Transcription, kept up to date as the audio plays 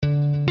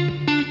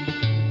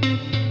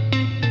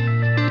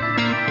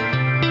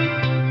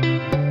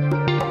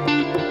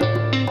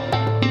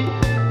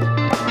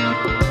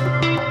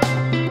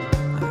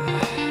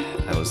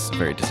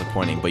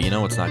disappointing, but you know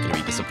what's not going to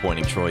be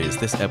disappointing, Troy, is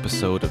this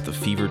episode of the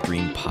Fever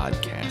Dream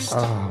podcast.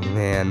 Oh,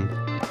 man.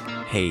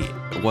 Hey,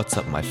 what's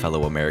up, my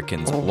fellow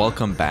Americans?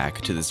 Welcome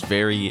back to this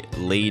very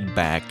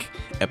laid-back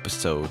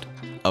episode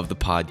of the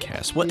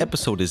podcast. What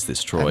episode is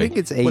this, Troy? I think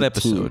it's 18. What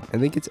episode? I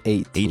think it's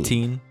 18.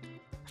 18?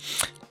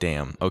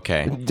 Damn,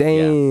 okay.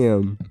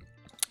 Damn. Yeah.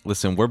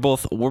 Listen, we're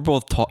both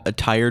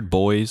tired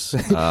boys.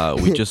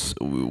 We just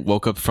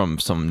woke up from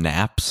some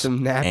naps.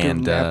 Some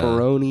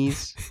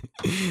napperonis.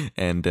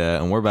 And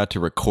we're about to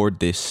record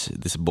this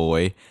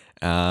boy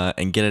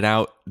and get it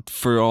out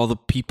for all the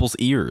people's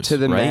ears. To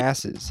the right?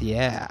 masses,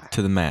 yeah.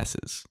 To the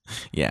masses,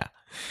 yeah.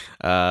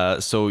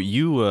 So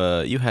you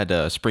had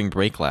a spring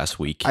break last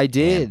week. I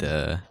did.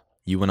 And,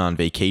 you went on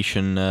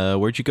vacation.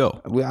 Where'd you go?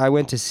 I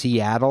went to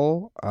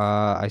Seattle.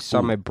 I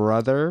saw my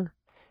brother.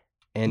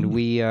 And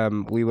we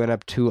went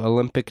up to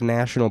Olympic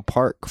National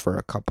Park for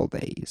a couple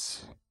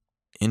days.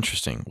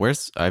 Interesting.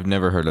 I've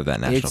never heard of that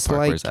national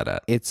park. Where's that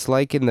at? It's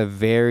like in the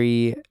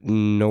very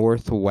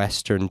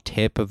northwestern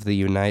tip of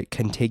the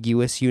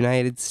contiguous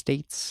United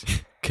States.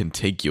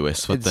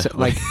 Contiguous? It's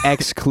like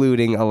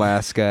excluding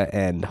Alaska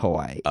and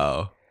Hawaii.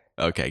 Oh,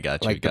 okay,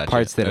 gotcha. Like the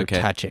parts that are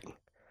touching.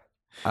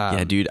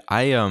 Yeah, dude.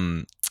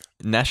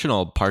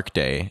 National Park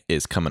Day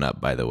is coming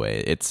up, by the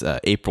way. It's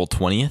April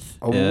 20th,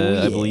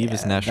 I believe,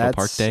 is National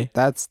Park Day.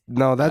 That's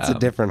a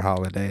different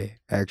holiday,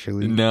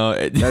 actually. No,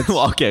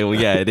 okay, well,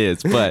 yeah, it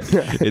is, but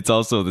it's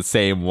also the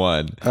same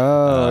one.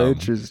 Oh,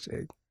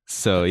 interesting.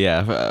 So,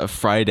 yeah,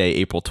 Friday,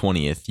 April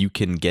 20th, you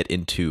can get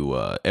into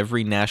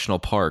every national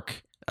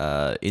park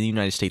in the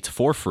United States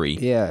for free.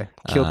 Yeah,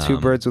 kill two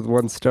birds with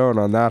one stone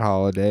on that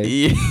holiday.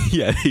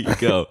 Yeah, there you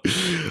go.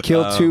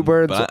 Kill two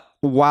birds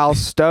while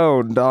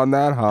stoned on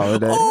that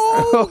holiday.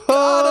 Oh,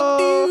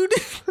 got him,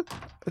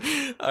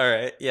 dude. All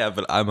right, yeah,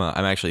 but I'm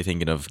actually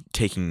thinking of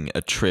taking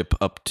a trip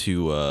up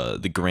to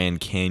the Grand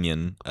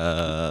Canyon,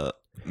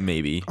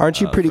 maybe. Aren't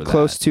you pretty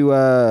close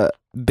to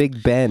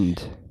Big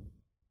Bend?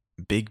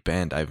 Big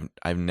Bend,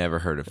 I've never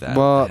heard of that.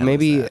 Well,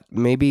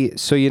 maybe.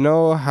 So you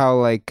know how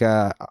like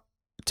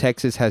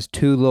Texas has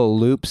two little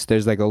loops.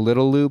 There's like a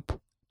little loop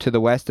to the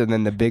west, and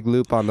then the big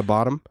loop on the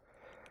bottom.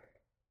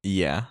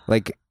 Yeah.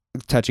 Like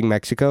touching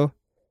Mexico.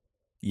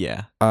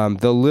 Yeah.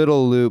 The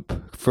little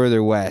loop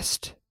further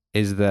west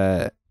is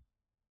the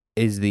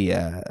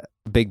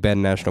Big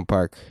Bend National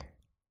Park.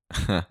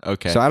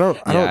 Okay. So I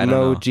don't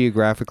know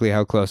geographically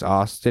how close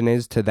Austin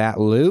is to that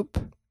loop.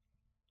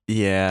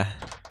 Yeah.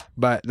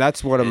 But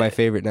that's one of my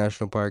favorite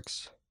national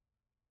parks.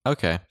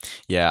 Okay.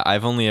 Yeah,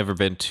 I've only ever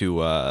been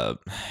to I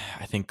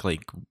think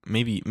like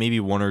maybe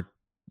one or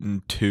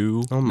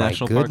two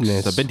national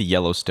parks. I've been to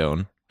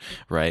Yellowstone,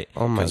 right?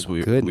 Oh my goodness.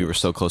 Because we were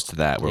so close to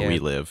that where we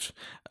lived.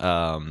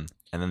 And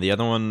then the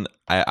other one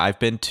I've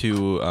been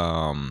to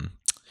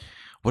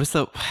what is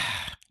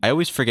I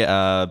always forget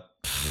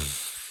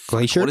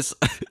Glacier? What is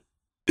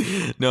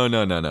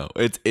No.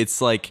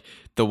 It's like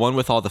the one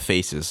with all the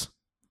faces.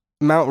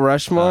 Mount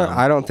Rushmore?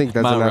 I don't think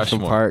that's a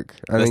national park.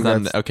 I think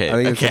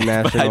it's a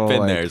national. I've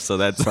been there, so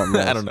that's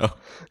something. I don't know.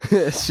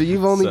 So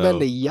you've only been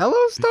to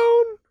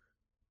Yellowstone?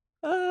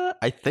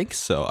 I think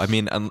so. I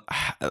mean,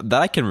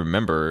 that I can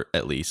remember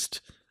at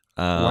least.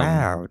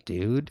 Wow,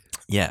 dude.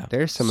 Yeah,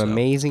 there's some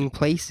amazing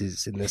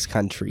places in this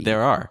country.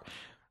 There are.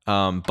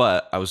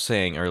 But I was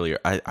saying earlier,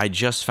 I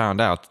just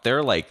found out there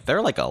are like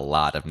a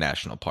lot of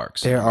national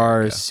parks. There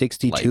are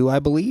 62, I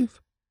believe.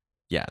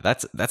 Yeah,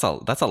 that's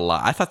a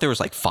lot. I thought there was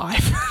like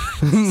 5.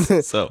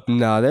 So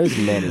no, there's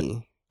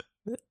many.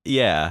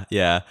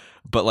 Yeah.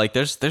 But like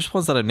there's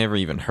ones that I've never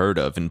even heard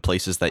of in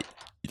places that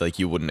like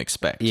you wouldn't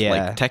expect. Yeah.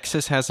 Like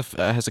Texas has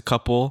a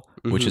couple,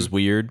 which is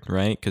weird,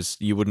 right? Because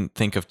you wouldn't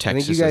think of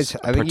Texas as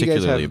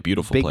particularly a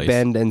beautiful place. Big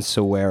Bend and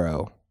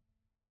Saguaro.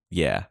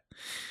 Yeah.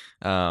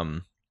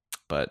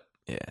 But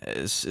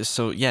yeah,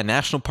 so yeah,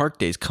 National Park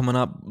Day is coming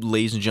up,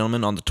 ladies and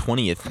gentlemen, on the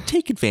 20th.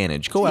 Take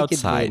advantage. Go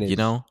outside, you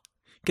know?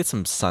 Get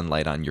some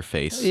sunlight on your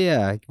face.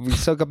 Yeah, we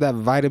soak up that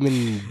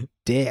vitamin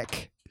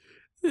dick.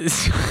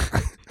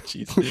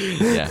 Jeez.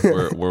 Yeah,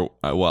 we're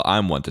well,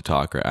 I'm one to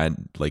talk. Right? I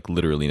like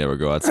literally never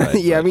go outside.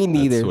 Yeah, me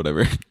neither.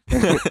 Whatever.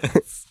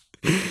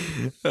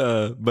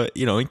 But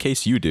you know, in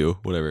case you do,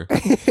 whatever.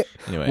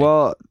 Anyway.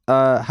 Well,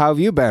 how have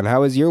you been?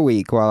 How was your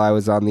week while I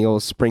was on the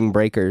old spring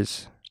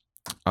breakers?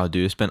 Oh,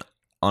 dude, it's been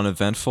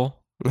uneventful.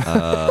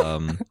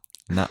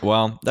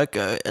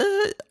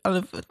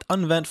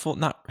 Uneventful,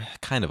 not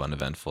kind of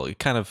uneventful.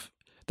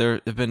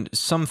 There have been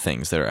some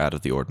things that are out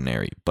of the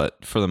ordinary,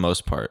 but for the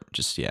most part,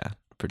 just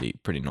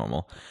pretty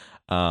normal.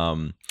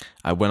 I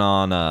went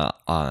on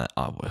what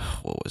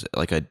was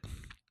it?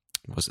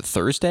 Was it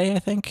Thursday? I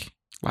think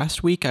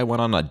last week I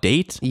went on a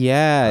date.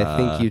 Yeah, I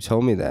think you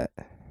told me that.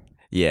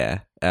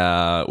 Yeah,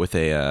 with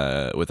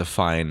a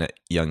fine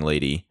young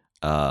lady,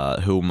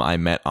 whom I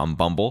met on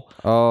Bumble.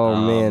 Oh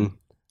man.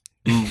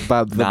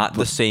 Not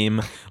the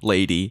same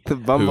lady who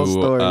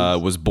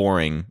was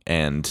boring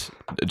and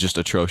just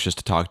atrocious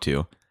to talk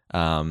to.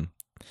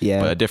 Yeah,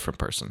 but a different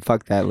person.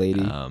 Fuck that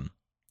lady.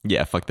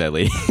 Yeah, fuck that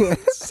lady.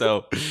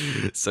 so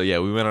yeah,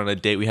 we went on a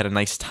date. We had a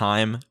nice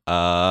time. It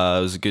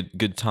was a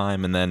good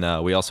time, and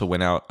then we also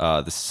went out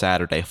the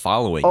Saturday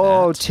following.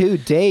 Oh, that. 2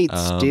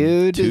 dates,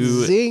 dude.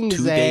 Zing,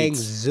 two zang, dates.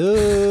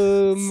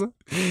 zoom.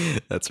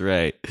 That's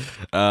right.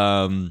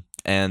 And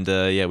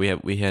yeah,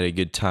 we had a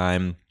good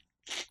time.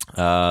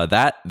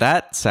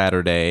 That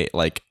Saturday,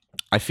 like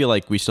I feel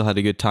like we still had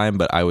a good time,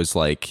 but I was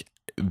like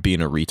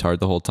being a retard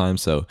the whole time.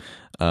 So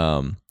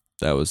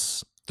that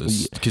was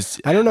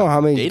because I don't know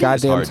how many dating is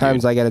goddamn hard,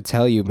 times dude. I gotta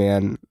tell you,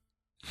 man.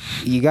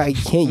 You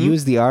can't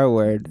use the R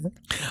word.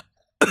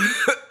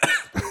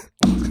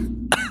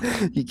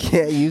 You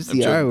can't use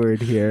the R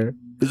word here.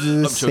 This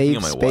is a I'm safe choking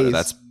on my space.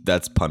 water.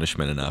 That's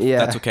punishment enough.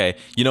 Yeah. That's okay.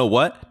 You know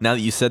what? Now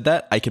that you said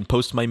that, I can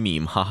post my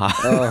meme. Haha.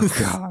 Oh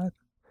God.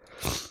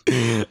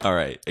 All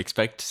right.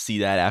 Expect to see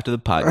that after the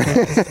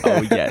podcast.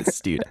 Oh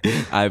yes, dude.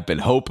 I've been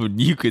hoping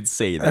you could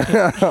say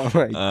that. Oh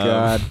my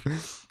God.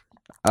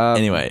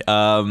 Anyway,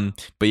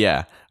 but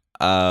yeah,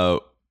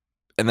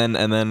 and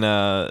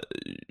then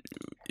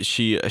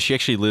she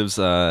actually lives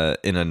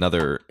in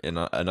another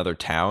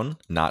town,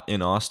 not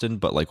in Austin,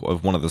 but like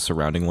of one of the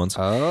surrounding ones.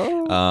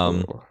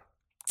 Oh.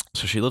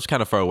 So she lives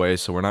kind of far away,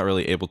 so we're not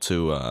really able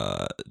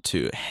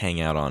to hang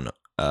out on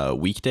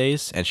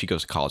weekdays, and she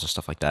goes to college and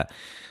stuff like that.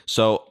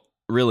 So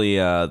really,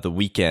 the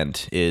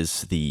weekend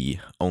is the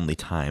only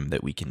time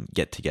that we can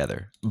get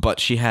together. But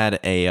she had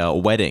a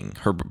wedding,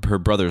 her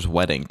brother's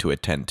wedding to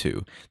attend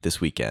to this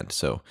weekend,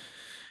 so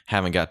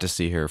haven't got to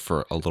see her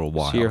for a little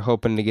while. So you're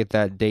hoping to get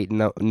that date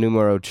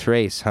numero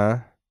trace, huh?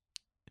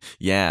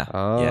 Yeah,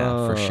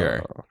 yeah, for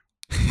sure.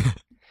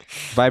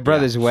 My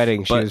brother's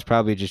wedding, she but- was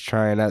probably just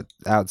trying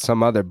out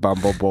some other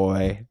bumble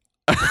boy.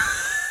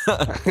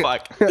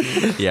 Fuck.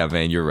 Yeah,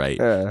 man, you're right.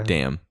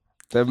 Damn.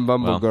 Them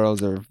bumble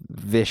girls are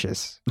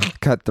vicious,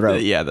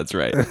 cutthroat. Yeah, that's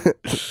right.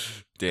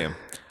 Damn.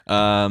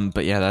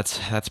 But yeah,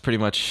 that's pretty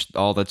much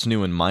all that's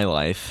new in my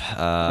life.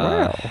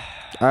 Wow.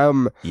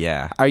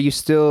 Yeah. Are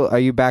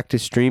you back to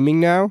streaming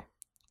now?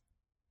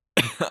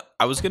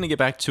 I was gonna get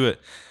back to it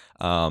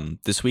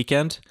this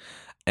weekend,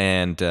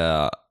 and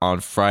on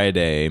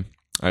Friday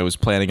I was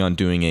planning on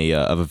doing a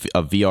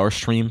VR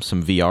stream,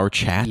 some VR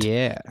chat.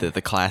 Yeah.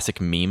 The classic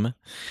meme.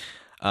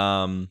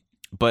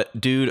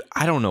 But dude,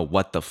 I don't know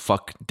what the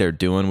fuck they're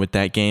doing with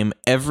that game.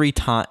 Every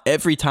time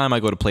I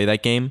go to play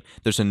that game,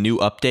 there's a new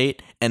update,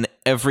 and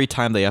every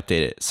time they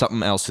update it,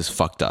 something else is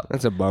fucked up.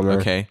 That's a bummer.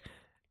 Okay.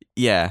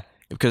 Yeah,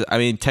 because I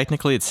mean,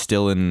 technically, it's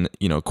still in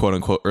quote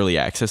unquote early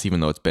access, even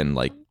though it's been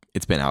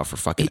out for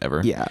fucking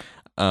ever. Yeah.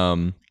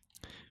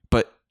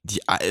 But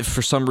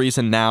for some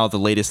reason now, the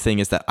latest thing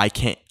is that I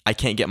can't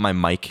get my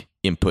mic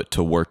input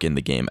to work in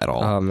the game at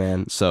all. Oh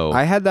man. So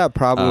I had that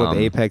problem with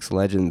Apex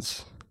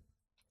Legends.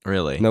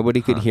 Really?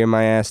 Nobody could hear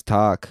my ass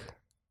talk.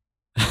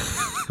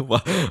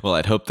 well,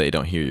 I'd hope they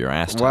don't hear your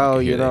ass talk. Well,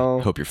 They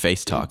hope your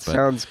face talk.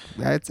 But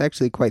it's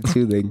actually quite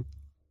soothing.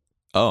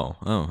 oh,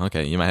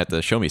 okay. You might have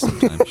to show me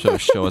sometime.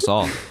 show us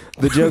all.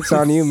 The joke's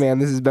on you, man.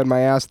 This has been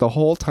my ass the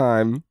whole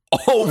time.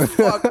 Oh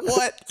fuck!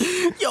 What?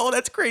 Yo,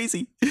 that's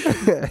crazy.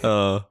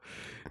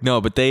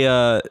 No, but they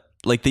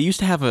they used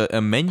to have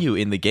a menu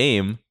in the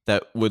game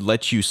that would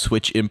let you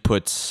switch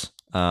inputs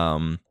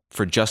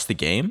for just the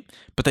game,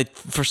 but they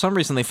for some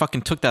reason they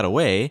fucking took that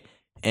away,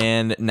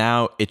 and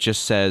now it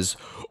just says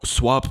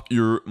swap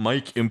your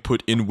mic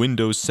input in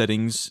Windows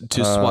settings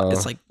to swap.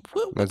 It's like,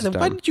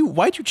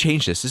 why'd you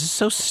change this? This is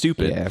so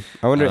stupid. Yeah,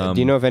 I wonder. Do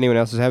you know if anyone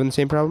else is having the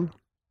same problem?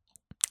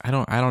 I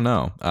don't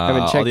know.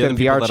 Haven't checked them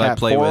VR chat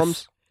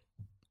forums.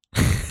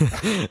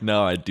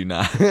 No, I do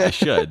not. I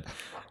should.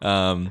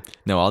 No,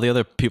 all the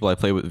other people I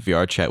play with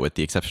VR chat, with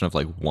the exception of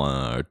like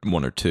one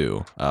or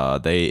two,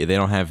 they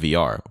don't have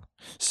VR.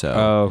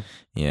 So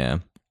yeah,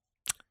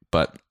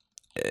 but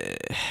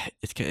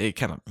it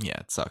kind of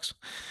it sucks.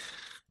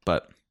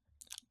 But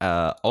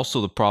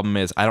also the problem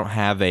is I don't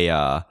have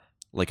a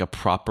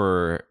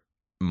proper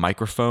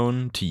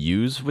microphone to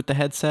use with the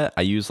headset.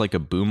 I use like a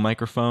boom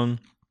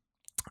microphone.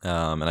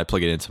 And I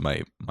plug it into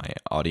my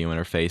audio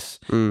interface,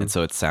 and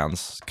so it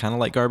sounds kind of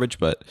like garbage.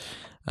 But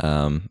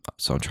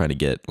so I'm trying to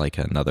get like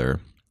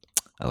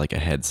a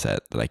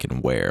headset that I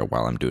can wear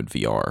while I'm doing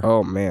VR.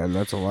 Oh man,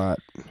 that's a lot.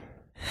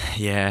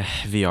 Yeah,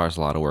 VR is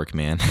a lot of work,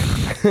 man.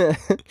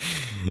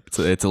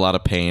 it's a lot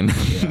of pain.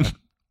 Yeah.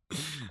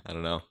 I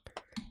don't know.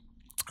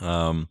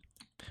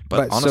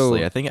 But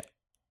honestly, I think.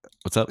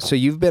 What's up? So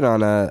you've been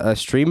on a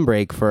stream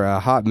break for a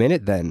hot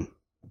minute then.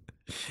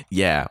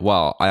 Yeah,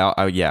 well,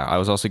 I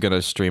was also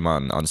gonna stream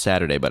on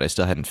Saturday, but I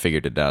still hadn't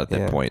figured it out at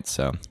that point.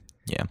 So,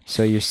 yeah.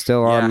 So you're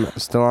still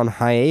on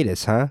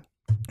hiatus, huh?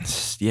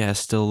 Yeah,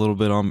 still a little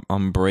bit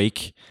on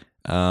break.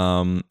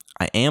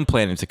 I am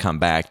planning to come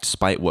back,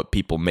 despite what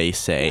people may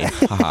say.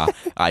 Haha,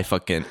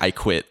 I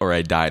quit or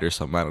I died or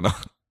something. I don't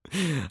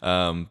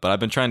know. But I've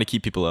been trying to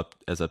keep people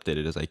as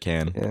updated as I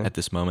can at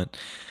this moment.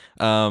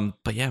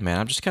 But yeah, man,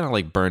 I'm just kind of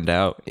like burned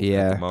out.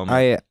 Yeah, at the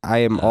moment. I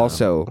am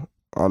also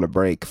on a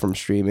break from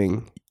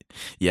streaming.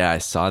 Yeah, I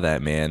saw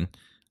that, man.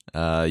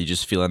 You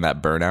just feeling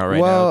that burnout right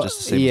now? Just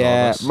the same as all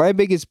of us? My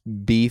biggest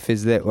beef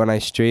is that when I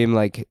stream,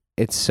 like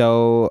it's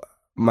so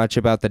much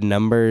about the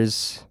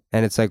numbers,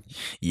 and it's like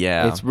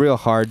Yeah. it's real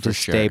hard to for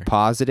stay sure.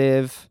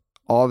 positive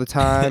all the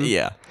time.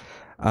 Yeah.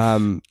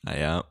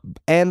 Yeah.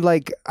 And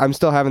like I'm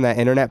still having that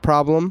internet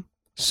problem.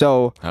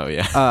 So Oh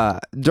yeah.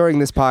 during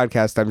this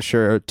podcast, I'm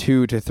sure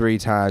 2 to 3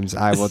 times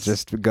I will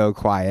just go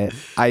quiet.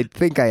 I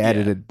think I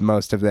edited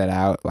most of that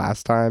out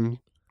last time.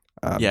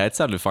 Yeah, it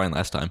sounded fine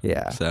last time.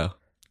 Yeah. So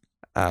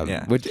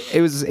yeah. Which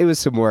it was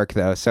some work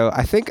though. So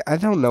I think I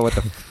don't know what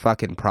the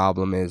fucking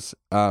problem is.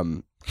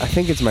 I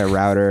think it's my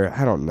router.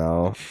 I don't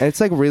know. And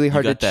it's like really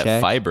hard You got to that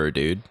check. fiber,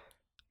 dude.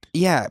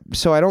 Yeah,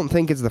 so I don't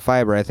think it's the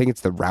fiber. I think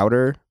it's the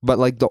router. But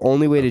like the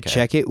only way to Okay.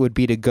 check it would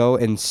be to go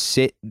and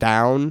sit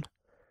down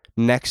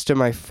next to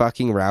my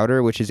fucking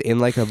router, which is in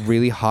like a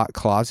really hot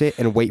closet,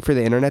 and wait for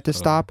the internet to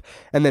stop,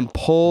 and then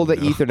pull the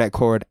no. Ethernet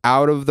cord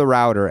out of the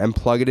router and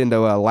plug it into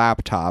a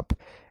laptop.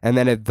 And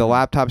then if the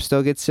laptop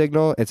still gets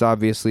signal, it's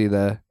obviously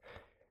the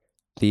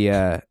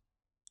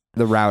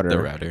router. The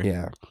router.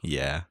 Yeah.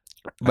 Yeah.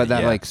 But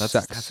that Yeah, like that's,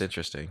 sucks. That's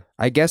interesting.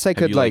 I guess I Have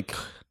could you, like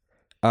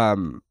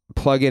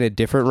plug in a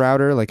different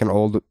router, like an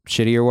old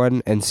shittier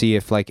one, and see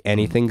if like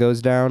anything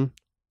goes down.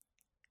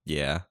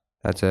 Yeah.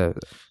 That's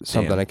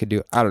something Damn. I could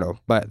do. I don't know,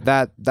 but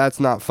that's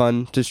not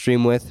fun to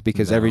stream with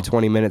because every No.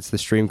 20 minutes the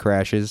stream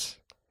crashes.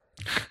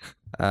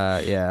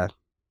 Yeah.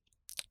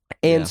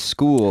 And Yeah.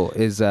 school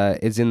is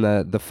in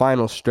the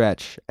final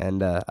stretch,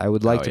 and I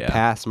would like Oh, to yeah.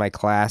 pass my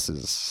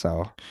classes.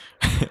 So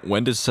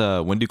when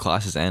do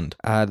classes end?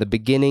 the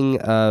beginning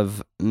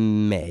of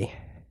May.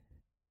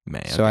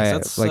 May. So okay, I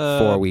that's, like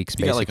 4 weeks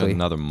You got basically. like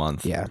another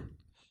month. Yeah.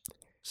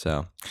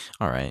 So,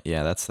 all right.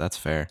 Yeah, that's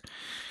fair.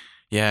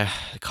 Yeah,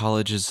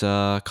 college is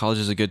a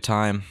good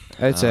time.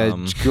 It's a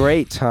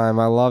great time.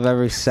 I love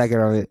every second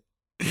of it.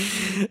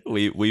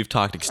 We've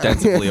talked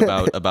extensively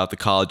about the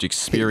college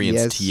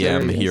experience,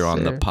 Yes, TM, sir, here yes, on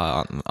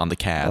sir. on the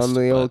cast. On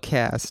the old but,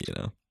 cast. you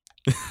know.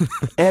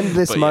 And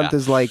this But month yeah.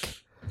 is like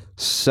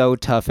so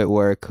tough at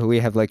work.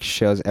 We have like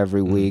shows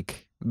every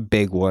week,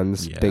 big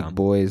ones, Yeah. big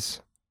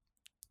boys.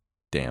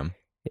 Damn.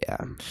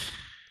 Yeah.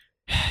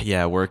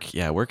 Yeah,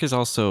 work is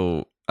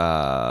also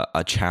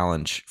a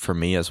challenge for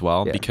me as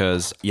well Yeah.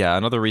 because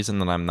another reason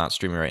that I'm not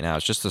streaming right now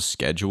is just the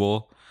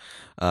schedule.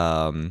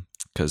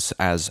 Because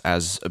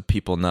as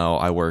people know,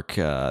 I work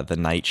the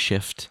night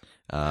shift,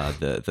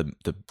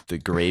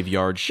 the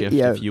graveyard shift,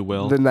 Yeah, if you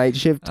will. The night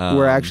shift.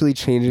 We're actually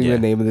changing yeah. the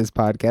name of this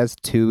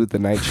podcast to the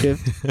night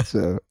shift.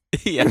 So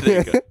Yeah,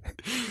 there you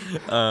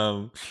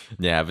go.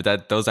 Yeah,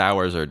 but those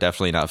hours are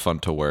definitely not fun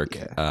to work.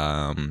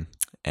 Yeah.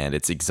 And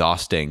it's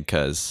exhausting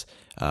because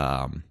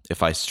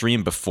if I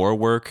stream before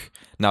work,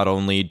 not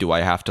only do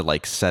I have to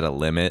like set a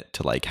limit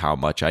to like how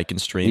much I can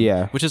stream,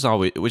 Yeah. which is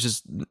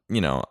you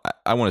know,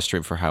 I want to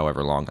stream for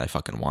however long I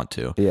fucking want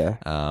to. yeah.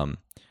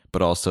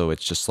 But also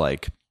it's just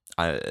like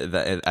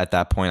at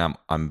that point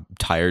I'm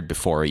tired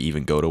before I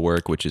even go to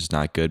work, which is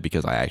not good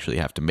because I actually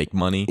have to make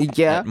money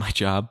Yeah. at my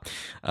job.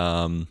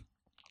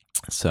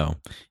 So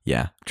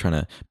yeah, trying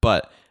to,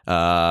 but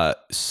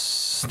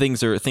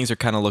things are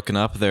kind of looking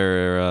up.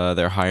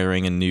 They're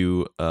hiring a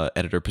new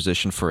editor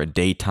position for a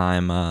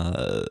daytime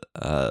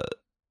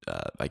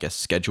I guess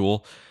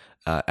schedule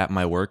at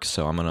my work,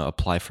 so I'm gonna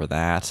apply for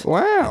that.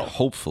 Wow.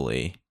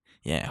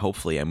 And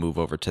hopefully I move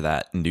over to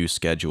that new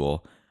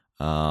schedule,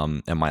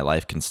 and my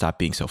life can stop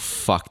being so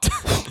fucked.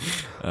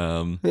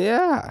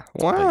 Yeah.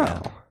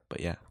 Wow. But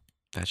yeah,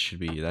 that should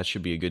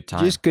be a good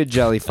time. Just good,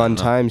 jolly, fun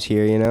know. times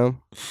here, you know?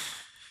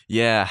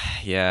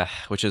 Yeah,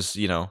 which is,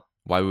 you know,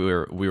 why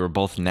we were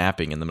both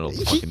napping in the middle of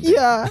the fucking day.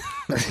 Yeah.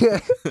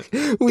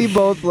 We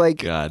both like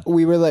God.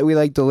 we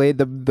delayed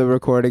the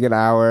recording an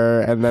hour,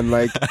 and then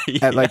like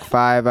at like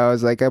 5 I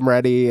was like I'm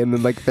ready, and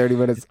then like 30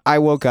 minutes I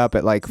woke up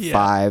at like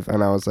 5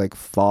 and I was like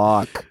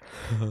fuck.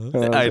 And I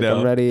was like, know.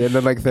 I'm ready, and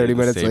then like 30 the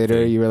minutes same later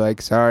thing. you were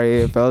like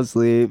sorry I fell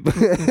asleep.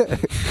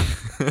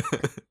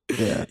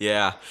 Yeah.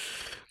 Yeah.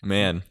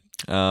 Man.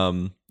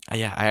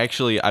 Yeah,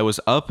 I was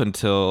up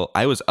until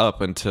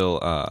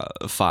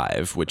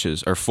 5, which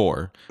is, or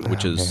 4,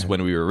 which is man.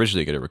 when we were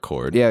originally going to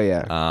record.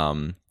 Yeah.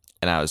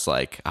 And I was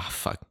like,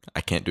 fuck,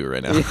 I can't do it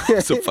right now.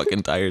 I'm so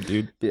fucking tired,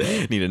 dude.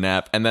 Yeah. Need a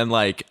nap. And then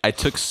like I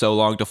took so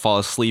long to fall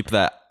asleep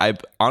that I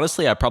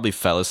probably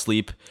fell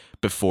asleep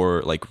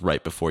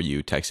right before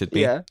you texted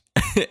me. Yeah.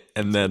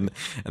 and then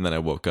I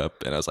woke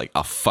up and I was like,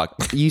 oh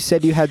fuck. You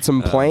said you had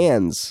some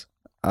plans.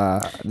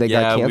 They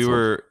got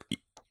canceled.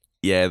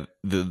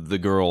 The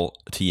girl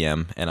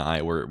TM and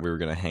I we were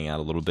gonna hang out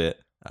a little bit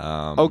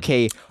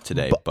Okay.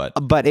 today, but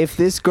But if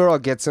this girl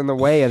gets in the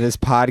way of this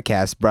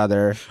podcast,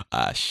 brother,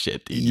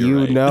 shit, dude, you you're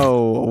right.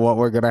 know what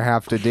we're gonna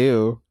have to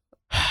do.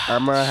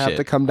 I'm gonna have Shit.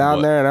 to come down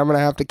What? there and I'm gonna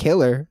have to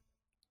kill her.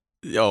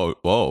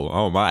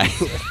 Oh my.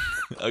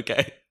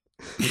 Okay.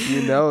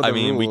 You know the I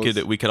mean,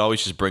 rules. we could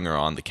always just bring her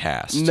on the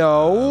cast.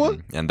 No.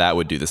 and that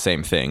would do the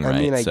same thing, right? I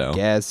mean, I so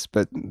guess,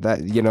 but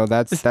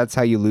that's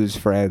how you lose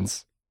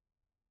friends.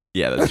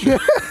 yeah, that's true.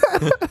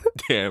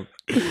 Damn.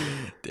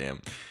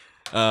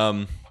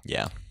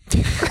 Yeah.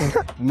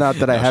 Not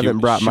that I No, haven't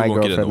brought she my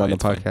won't get in the girlfriend on way, the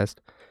it's fine. podcast.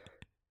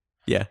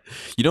 Yeah.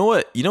 You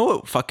know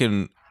what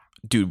fucking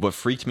dude, what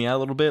freaked me out a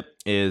little bit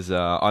is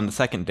on the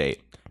second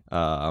date.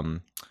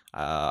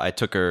 I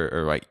took her,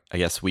 or I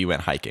guess we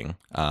went hiking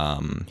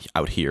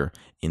out here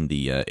in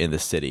the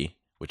city,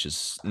 which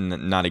is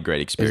not a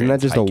great experience. Isn't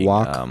that just hiking. a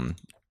walk?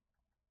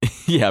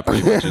 Yeah,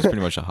 pretty much. It was pretty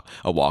much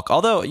a walk.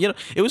 Although,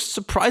 it was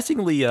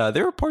surprisingly.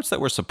 There were parts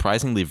that were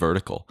surprisingly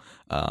vertical.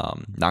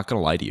 Not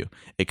gonna lie to you,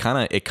 it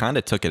kind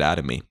of took it out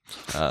of me,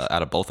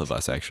 out of both of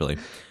us actually.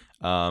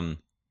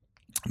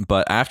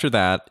 But after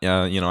that,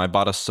 I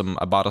bought us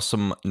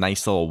some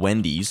nice little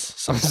Wendy's.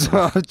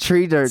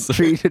 Treat her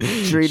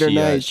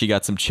nice. She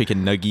got some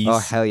chicken nuggies. Oh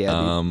hell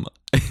yeah!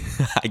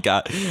 I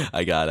got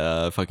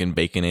a fucking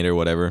Baconator,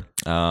 whatever.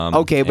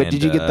 Okay, but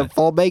did you get the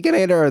full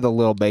Baconator or the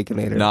little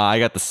Baconator? No, I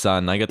got the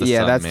Sun. Yeah,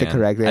 that's man. the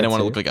correct answer. I didn't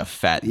want to look like a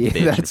fat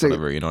bitch or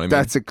whatever. You know what I mean?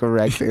 That's a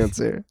correct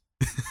answer.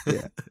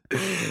 Yeah.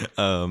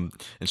 And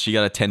she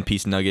got a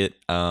 10-piece nugget.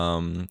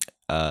 And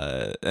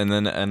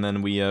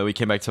then we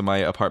came back to my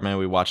apartment.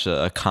 We watched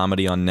a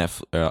comedy on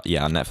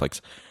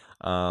Netflix.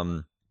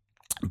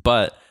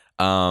 But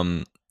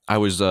I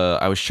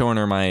was showing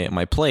her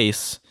my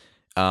place.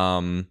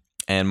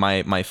 And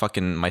my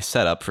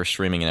setup for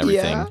streaming and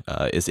everything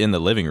is in the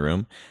living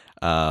room,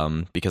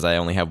 because I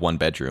only have one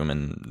bedroom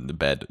and the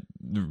bed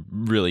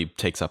really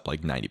takes up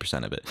like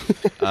 90% of it.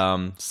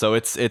 So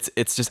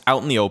it's just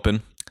out in the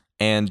open,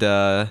 and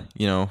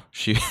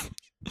she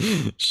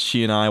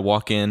and I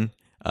walk in,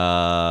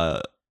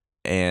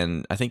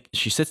 and I think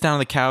she sits down on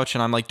the couch,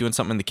 and I'm like doing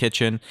something in the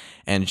kitchen,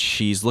 and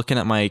she's looking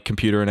at my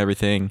computer and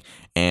everything,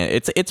 and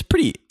it's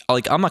pretty.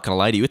 Like, I'm not gonna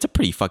lie to you, it's a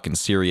pretty fucking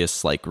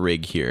serious like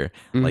rig here.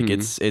 Mm-hmm. Like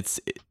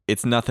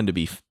it's nothing to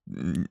be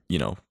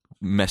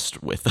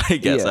messed with. I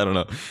guess. I don't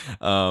know.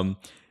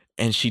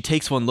 And she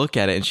takes one look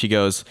at it and she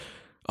goes,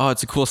 "Oh,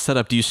 it's a cool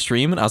setup. Do you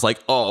stream?" And I was like,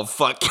 "Oh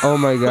fuck." Oh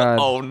my god.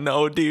 Oh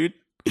no, dude.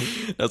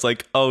 I was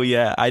like, "Oh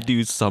yeah, I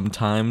do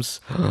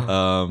sometimes,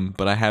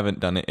 but I haven't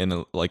done it in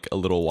a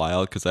little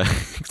while because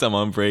I'm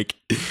on break."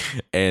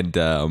 And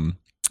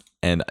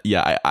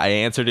yeah, I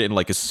answered it in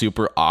like a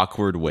super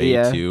awkward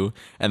way too,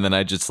 and then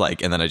I just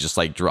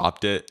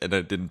dropped it, and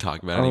I didn't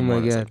talk about it anymore.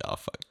 I was like, oh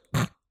fuck.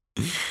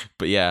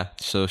 But yeah,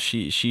 so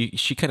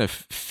she kind of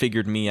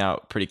figured me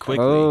out pretty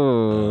quickly.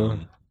 Oh,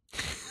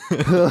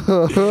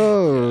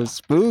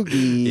 spooky.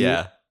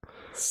 Yeah,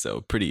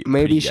 so pretty.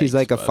 Maybe pretty she's yikes,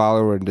 like a but...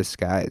 follower in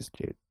disguise,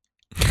 dude.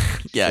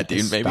 Yeah, like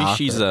dude. Maybe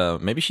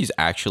she's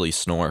actually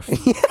Snorf,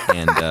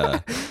 and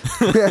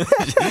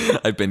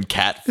I've been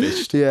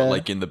catfished, but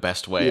like in the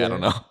best way. Yeah. I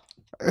don't know.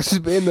 It's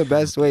in the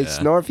best way. Yeah.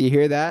 Snorf, you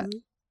hear that?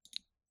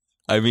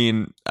 I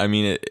mean,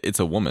 it's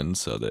a woman,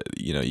 so that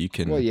you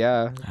can. Well,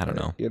 yeah. I don't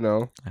know.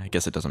 I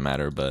guess it doesn't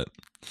matter, but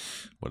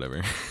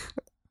whatever.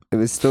 It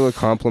was still a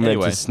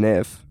compliment to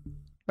sniff.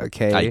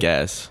 Okay. I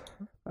guess.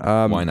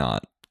 Why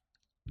not?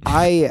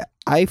 I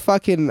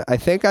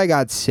think I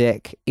got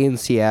sick in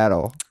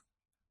Seattle.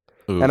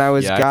 Oof. And I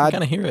was I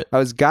kind of hear it. I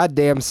was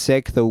goddamn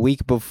sick the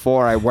week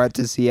before I went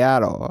to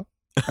Seattle,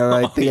 and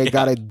I think I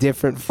got a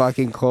different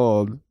fucking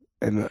cold.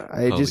 And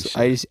I just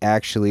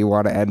actually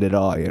want to end it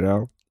all,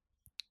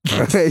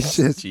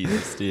 Jesus,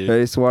 dude. I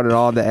just want it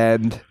all to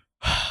end.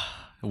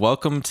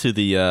 Welcome to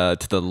the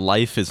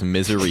Life is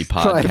Misery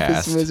podcast.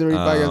 Life is Misery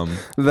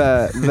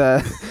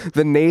podcast.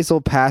 The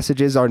nasal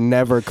passages are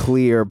never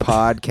clear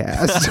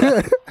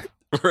podcast.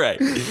 Right.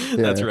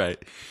 That's right.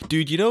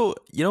 Dude, you know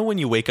when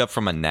you wake up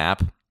from a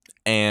nap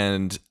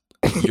and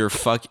you're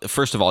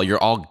first of all,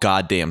 you're all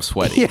goddamn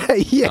sweaty.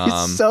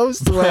 Yeah, so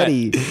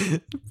sweaty.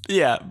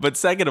 But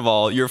second of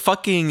all, your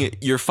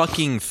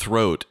fucking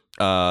throat,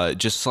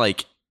 just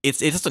like it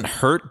doesn't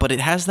hurt, but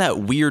it has that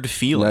weird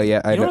feeling. No,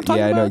 yeah, I know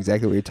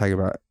exactly what you're talking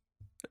about.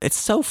 It's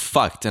so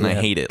fucked, and I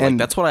hate it. Like,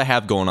 that's what I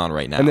have going on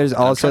right now. And there's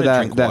also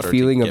that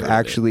feeling of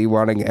actually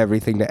wanting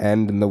everything to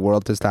end and the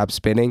world to stop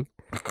spinning.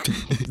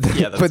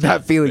 But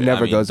that feeling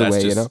never goes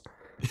away,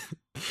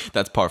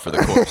 That's par for the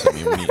course. I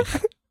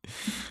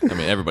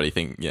mean, everybody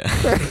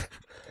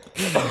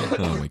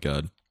oh my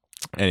god.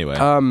 Anyway,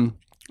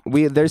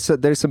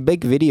 there's some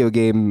big video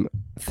game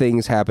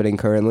things happening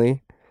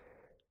currently.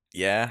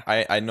 Yeah,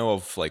 I know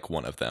of like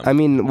one of them. I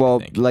mean,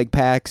 well, like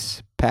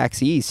PAX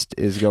East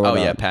is going on.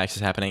 Oh yeah, PAX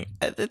is happening.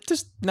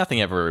 Just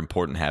nothing ever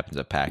important happens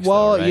at PAX.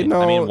 Well, though, right?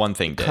 I mean, one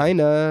thing did,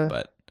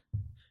 but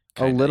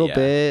a little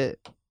bit.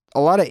 A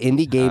lot of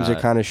indie games are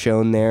kind of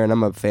shown there, and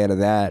I'm a fan of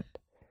that.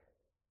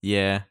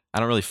 Yeah, I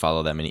don't really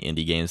follow that many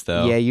indie games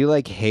though. Yeah, you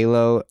like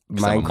Halo,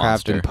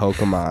 Minecraft, and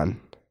Pokemon.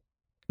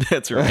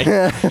 That's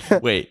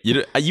right. Wait,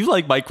 you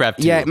like Minecraft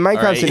too? Yeah,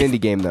 Minecraft's an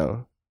indie game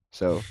though.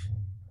 So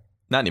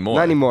not anymore.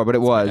 Not anymore, but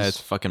it was.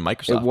 It's fucking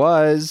Microsoft. It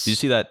was. Did you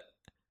see that?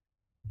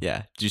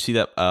 Yeah. Did you see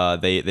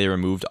that? They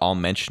removed all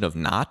mention of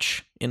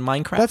Notch in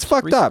Minecraft. That's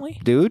fucked recently?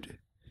 up, dude.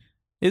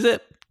 Is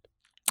it?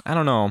 I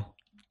don't know.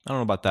 I don't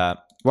know about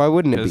that. Why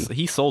wouldn't it be?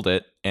 He sold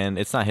it, and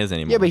it's not his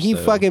anymore. Yeah, but he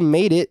fucking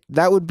made it.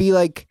 That would be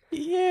like.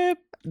 Yeah.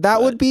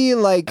 That would be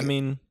like. I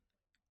mean.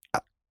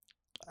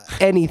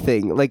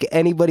 Anything, like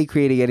anybody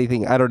creating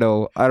anything. I don't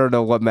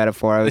know what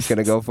metaphor I was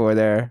gonna go for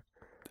there.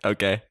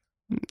 Okay.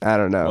 I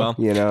don't know.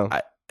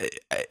 Well,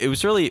 it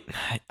was really,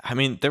 I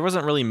mean, there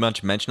wasn't really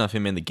much mention of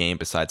him in the game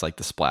besides like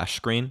the splash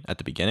screen at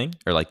the beginning,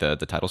 or like the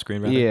title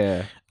screen rather.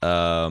 Yeah.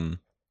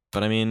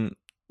 But I mean,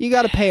 you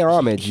got to pay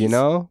homage, you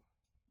know?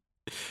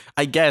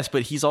 I guess,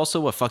 but he's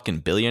also a fucking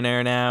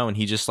billionaire now, and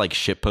he just like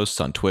shit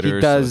posts on Twitter.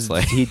 He does. So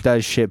it's like, he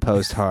does shit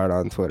post hard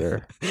on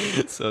Twitter.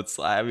 So it's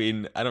like, I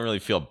mean, I don't really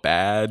feel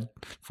bad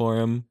for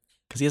him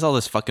because he has all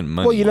this fucking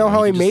money. Well, you know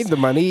how he just made the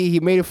money? He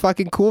made a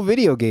fucking cool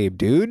video game,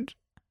 dude.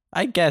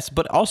 I guess,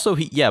 but also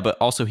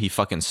he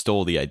fucking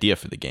stole the idea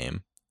for the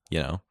game. You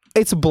know,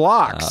 it's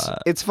blocks.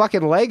 It's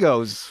fucking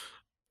Legos.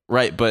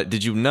 Right, but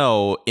did you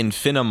know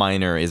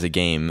Infiniminer is a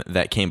game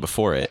that came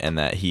before it, and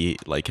that he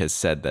like has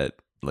said that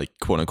like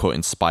quote unquote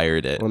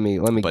inspired it. Let me.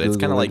 But Google it's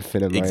kind of like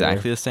Infiniminer.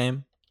 Exactly the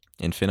same.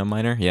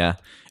 Infiniminer, yeah,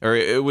 or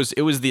it was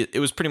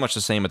pretty much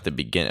the same at the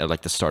beginning,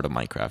 like the start of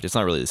Minecraft. It's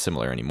not really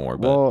similar anymore.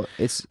 But, well,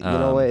 it's you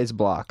know what? It's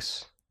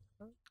blocks.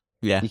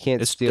 Yeah, you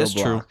can't steal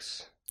blocks.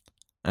 True.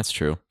 That's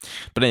true.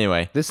 But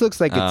anyway, this looks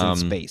like it's in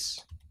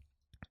space.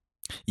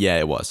 Yeah,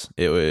 it was.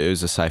 It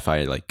was a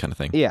sci-fi like kind of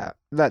thing. Yeah,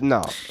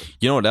 no.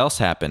 You know what else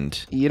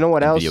happened? You know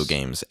what else? Video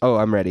games. Oh,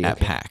 I'm ready. At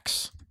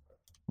PAX.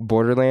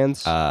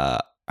 Borderlands.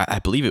 I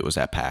believe it was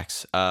at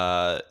PAX.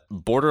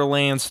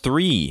 Borderlands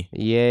 3.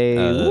 Yay!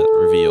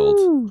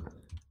 Revealed.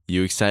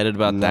 You excited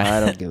about that?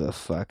 I don't give a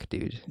fuck,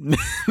 dude.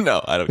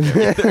 No, I don't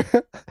care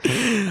either.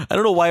 I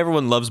don't know why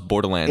everyone loves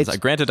Borderlands.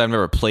 Granted, I've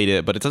never played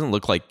it, but it doesn't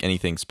look like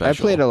anything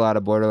special. I played a lot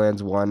of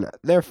Borderlands 1.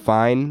 They're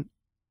fine.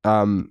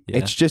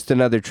 It's just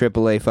another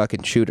AAA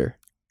fucking shooter,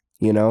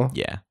 you know?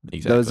 Yeah,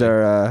 exactly. Those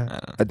are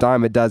a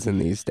dime a dozen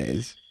these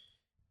days.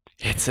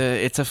 It's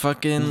a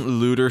fucking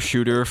looter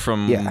shooter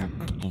from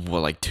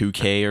what, like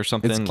 2K or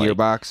something. It's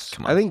Gearbox.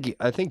 Come on.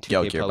 I think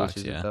 2K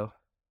publishes it though.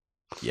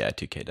 Yeah,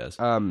 2K does.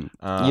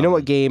 You know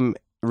what game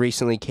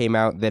recently came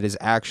out that is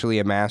actually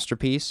a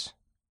masterpiece?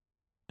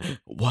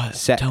 What?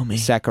 Tell me.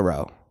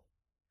 Sekiro.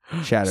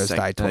 Shadows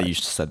Die Twice. You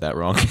said that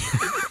wrong.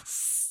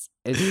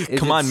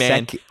 Come on,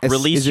 man.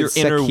 Release your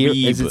inner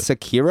weeb. Is it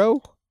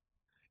Sekiro?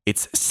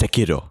 It's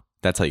Sekiro.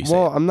 That's how you say it.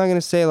 Well, I'm not going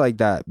to say it like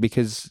that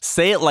because...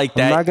 Say it like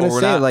that. I'm not going to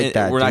say it like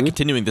that, We're not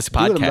continuing this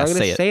podcast. Dude, I'm not going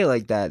to say it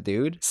like that,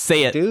 dude.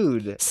 Say it.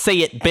 Dude. Say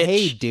it, bitch.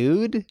 Hey,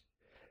 dude.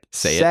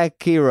 Say it.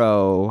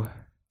 Sekiro.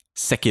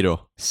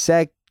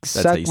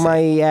 Suck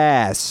my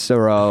ass,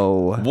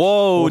 bro.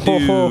 Whoa,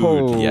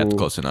 dude. Yeah,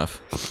 close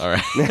enough. All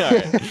right. All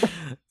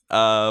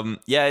right.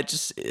 Yeah, it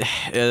just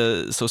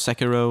so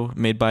Sekiro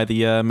made by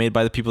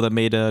the people that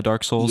made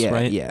Dark Souls,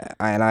 right? Yeah,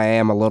 and I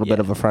am a little bit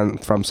of a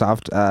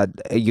FromSoft.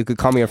 You could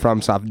call me a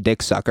FromSoft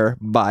dick sucker,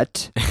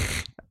 but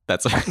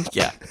that's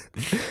yeah.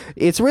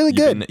 It's really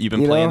good. You've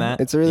been playing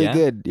that? It's really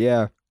good.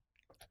 Yeah.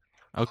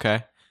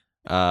 Okay.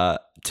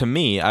 To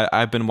me,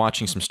 I've been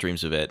watching some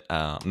streams of it.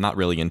 I'm not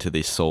really into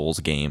the Souls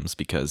games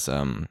because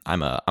I'm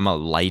a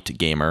light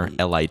gamer,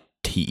 LITE.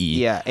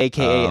 Yeah,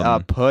 aka a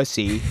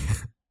pussy.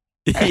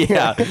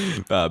 Yeah,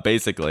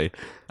 basically.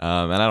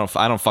 And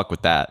I don't fuck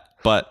with that.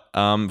 But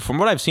from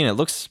what I've seen, it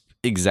looks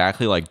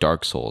exactly like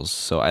Dark Souls.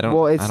 So I don't.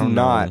 Well, it's I don't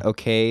not know.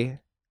 Okay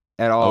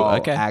at all. Oh,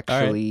 okay.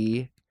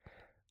 Actually,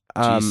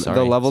 Jeez,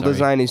 the level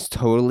design is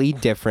totally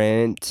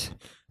different.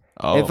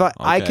 Oh, if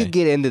I could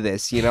get into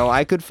this,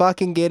 I could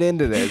fucking get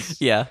into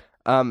this. Yeah.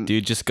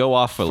 Dude, just go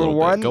off a little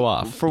bit. Go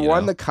off. For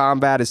one, the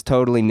combat is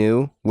totally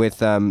new with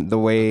the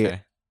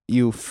way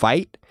you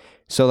fight.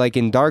 So, like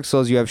in Dark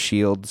Souls, you have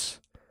shields.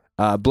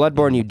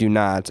 Bloodborne, you do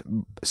not.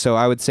 So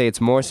I would say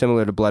it's more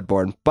similar to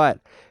Bloodborne. But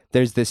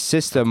there's this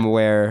system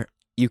where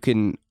you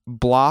can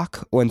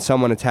block when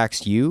someone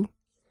attacks you,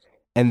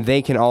 and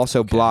they can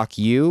also block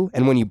you.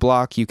 And when you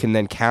block, you can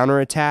then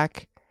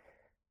counterattack.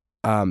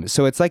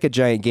 So it's like a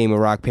giant game of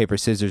rock, paper,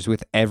 scissors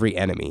with every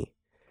enemy.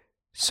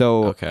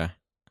 So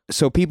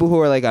people who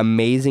are like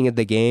amazing at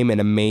the game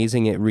and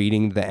amazing at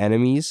reading the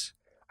enemies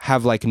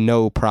have like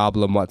no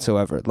problem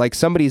whatsoever. Like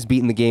somebody's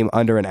beaten the game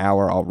under an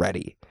hour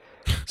already.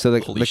 So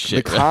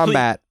the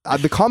combat,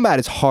 the combat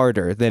is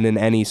harder than in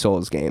any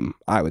Souls game,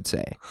 I would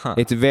say.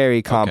 It's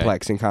very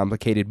complex and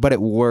complicated, but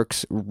it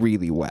works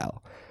really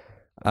well.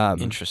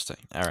 Interesting.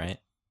 All right.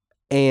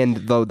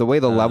 And the way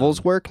the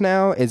levels work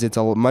now is it's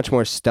a much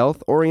more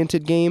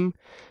stealth-oriented game.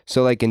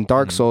 So like in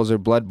Dark Souls or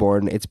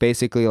Bloodborne, it's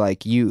basically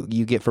like you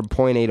get from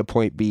point A to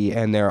point B,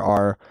 and there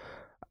are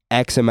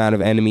X amount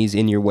of enemies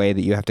in your way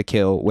that you have to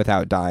kill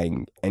without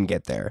dying and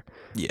get there.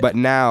 Yeah. But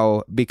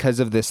now, because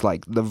of this,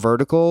 like the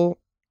vertical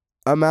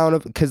amount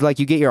of... Because like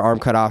you get your arm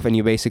cut off and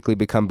you basically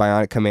become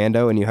Bionic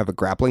Commando and you have a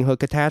grappling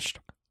hook attached.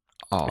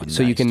 Oh,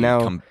 so you can now...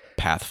 Become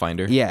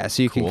Pathfinder. Yeah,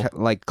 so you can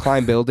like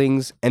climb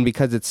buildings, and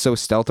because it's so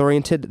stealth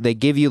oriented, they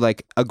give you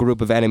like a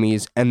group of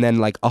enemies and then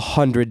like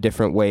 100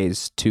 different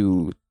ways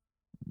to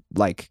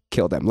like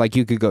kill them. Like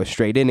you could go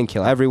straight in and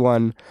kill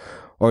everyone,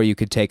 or you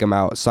could take them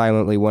out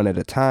silently one at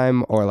a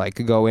time, or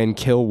like go in,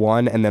 kill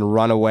one, and then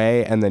run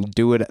away, and then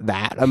do it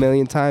that a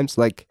million times.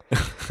 Like,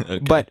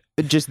 but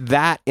just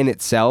that in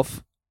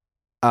itself,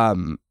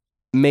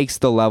 makes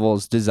the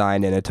levels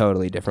designed in a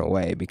totally different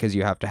way because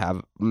you have to have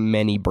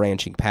many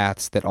branching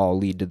paths that all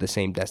lead to the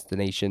same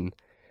destination.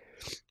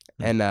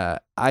 And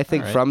I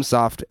think All right.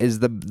 FromSoft is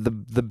the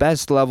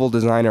best level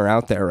designer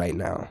out there right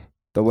now.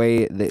 The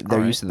way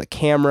their use of the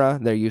camera,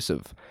 their use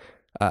of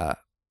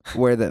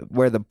where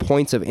the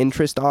points of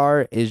interest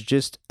are is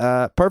just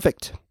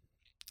perfect.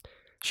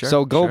 Sure.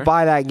 So go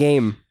buy that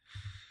game.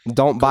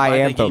 Don't buy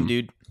Anthem,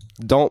 dude.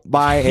 Don't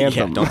buy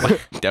Anthem.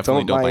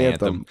 Definitely don't buy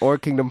Anthem or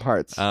Kingdom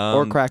Hearts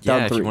or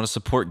Crackdown 3. If you want to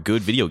support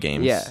good video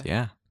games,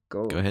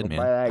 go ahead,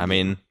 man. I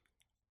mean,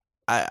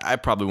 I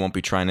probably won't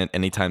be trying it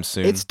anytime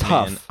soon. It's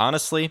tough, man.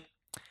 Honestly.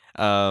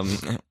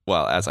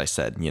 Well, as I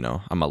said,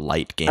 I'm a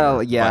light gamer. Oh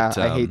yeah, but,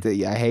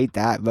 I hate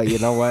that, but you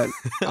know what?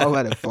 I'll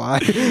let it fly.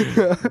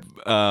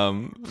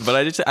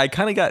 But I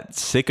kind of got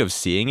sick of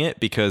seeing it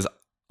because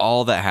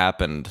all that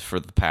happened for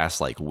the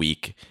past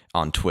week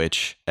on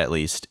Twitch, at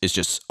least, is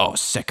just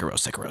Sekiro.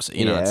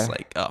 It's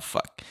like, oh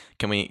fuck.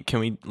 Can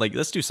we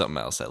let's do something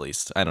else at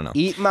least? I don't know.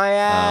 Eat my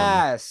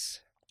ass.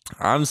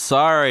 I'm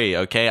sorry,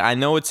 okay? I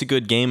know it's a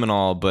good game and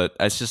all, but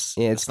it's just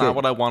it's not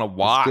what I want to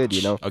watch.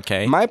 It's good,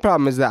 okay? My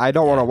problem is that I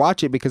don't want to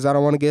watch it because I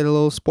don't want to get a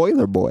little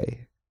spoiler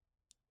boy.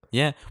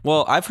 Yeah.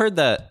 Well, I've heard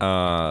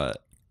that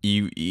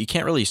you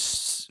can't really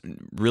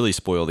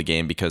spoil the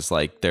game because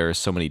there are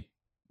so many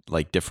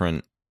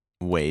different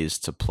ways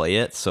to play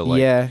it. So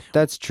yeah,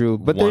 that's true.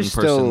 But one there's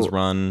person's still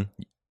run,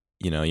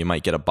 you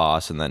might get a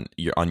boss, and then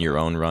you're on your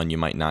own run, you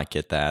might not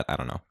get that. I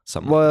don't know.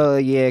 Something. Well,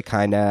 yeah,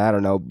 kind of. I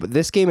don't know. But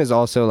this game is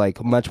also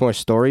much more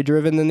story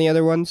driven than the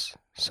other ones.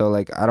 So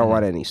I don't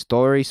want any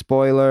story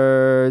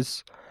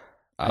spoilers.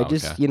 I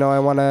just I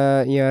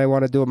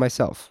wanna do it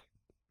myself.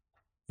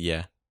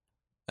 Yeah.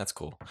 That's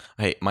cool.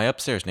 Hey, my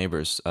upstairs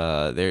neighbors,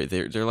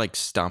 they're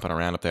stomping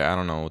around up there. I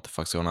don't know what the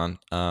fuck's going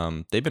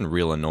on. They've been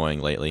real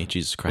annoying lately.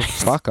 Jesus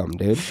Christ. Fuck them,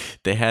 dude.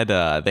 They had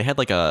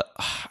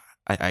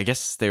I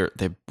guess they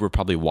were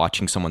probably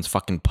watching someone's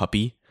fucking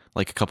puppy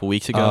a couple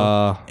weeks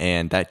ago,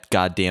 and that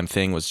goddamn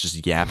thing was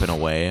just yapping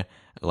away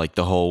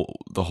the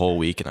whole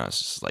week, and I was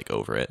just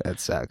over it. That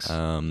sucks.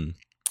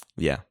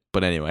 Yeah.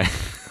 But anyway,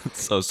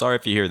 so sorry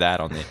if you hear that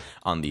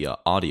on the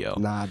audio.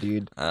 Nah,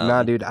 dude.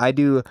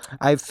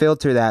 I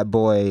filter that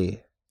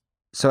boy,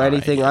 so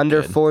anything right,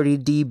 under good. 40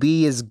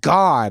 dB is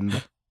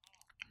gone.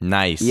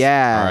 Nice.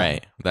 Yeah. All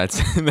right.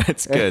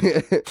 That's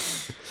good.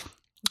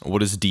 What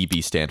does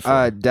dB stand for?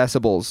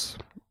 Decibels.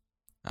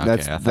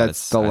 Okay,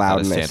 that's the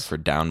loudness. It stands for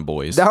down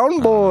boys. Down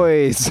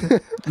boys.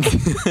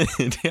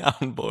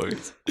 Down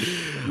boys.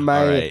 All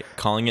right,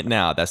 calling it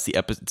now. That's the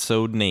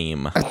episode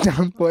name.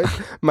 Down boys.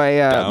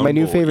 My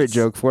new favorite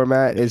joke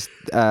format is,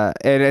 and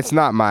it's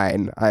not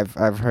mine. I've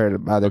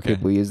heard other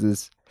people use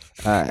this.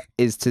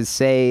 Is to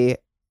say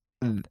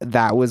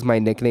that was my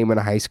nickname in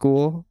high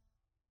school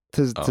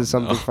to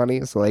something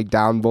funny. So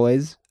down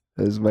boys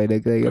is my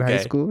nickname in high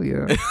school.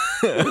 Yeah.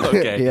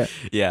 Okay.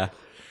 Yeah.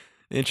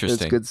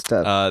 Interesting. It's good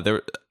stuff.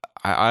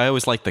 I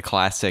always like the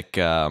classic.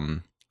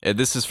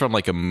 This is from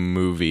a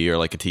movie or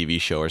a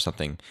TV show or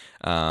something.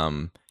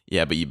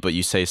 Yeah, but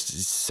you say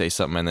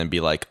something and then be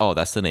like, oh,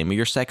 that's the name of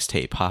your sex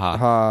tape.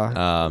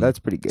 Haha. That's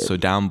pretty good. So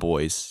Down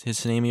Boys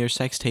is the name of your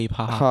sex tape.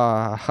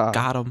 Haha.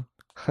 Got him.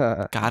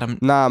 Got him.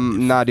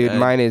 Nah, dude.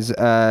 Mine is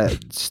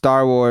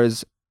Star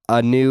Wars: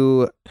 A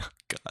New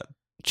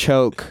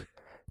Choke,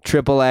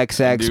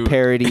 XXX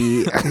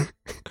parody.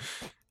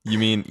 You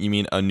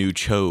mean a new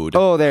chode?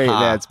 Oh,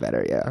 that's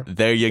better. Yeah.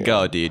 There you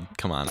go, dude.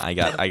 Come on, I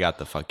got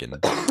the fucking,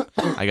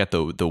 I got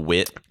the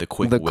wit, the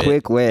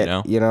quick wit.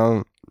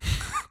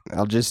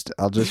 I'll just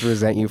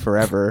resent you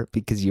forever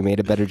because you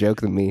made a better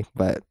joke than me.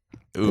 But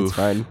it's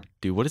fine,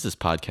 dude. What is this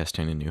podcast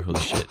turning into?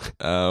 Holy shit.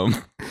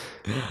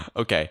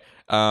 Okay.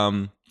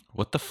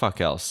 What the fuck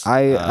else?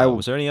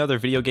 Was there any other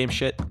video game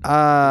shit?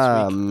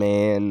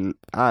 Man,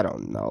 I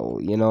don't know.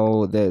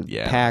 The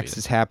PAX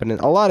is happening.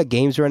 A lot of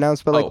games are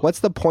announced, but what's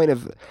the point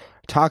of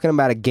talking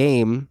about a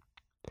game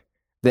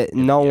that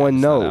no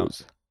one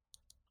knows?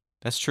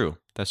 That's true.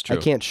 I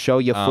can't show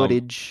you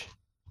footage.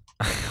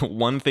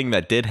 One thing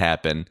that did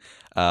happen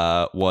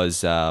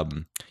was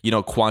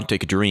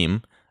Quantic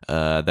Dream.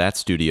 That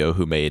studio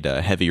who made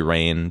Heavy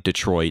Rain,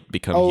 Detroit,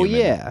 Become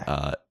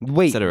Human.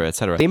 Wait, et cetera, et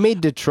cetera. They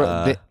made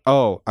Detroit.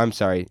 I'm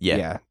sorry.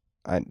 Yeah.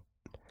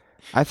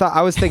 I thought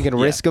I was thinking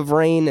Risk of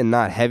Rain and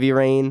not Heavy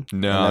Rain.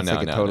 No,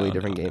 that's a totally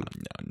different game.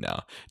 No,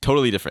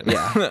 totally different.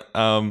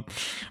 Yeah.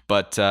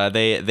 But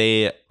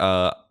they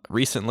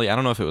recently, I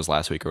don't know if it was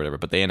last week or whatever,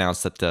 but they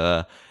announced that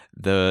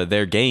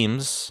their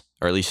games,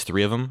 or at least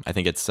 3 of them, I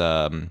think it's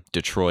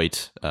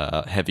Detroit,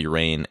 Heavy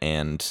Rain,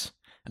 and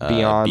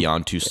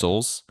Beyond Two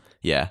Souls.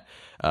 Yeah.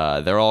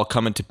 They're all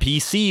coming to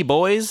PC,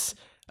 boys.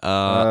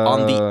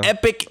 On the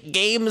Epic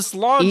Games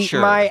launcher.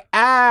 Eat my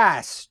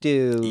ass,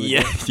 dude.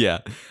 Yeah.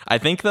 I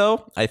think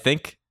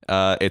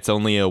it's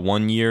only a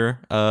 1-year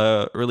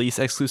release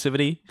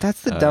exclusivity.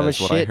 That's the dumbest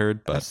shit. What I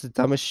heard, but that's the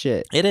dumbest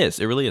shit. It is.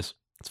 It really is.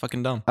 It's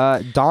fucking dumb.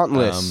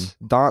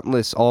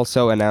 Dauntless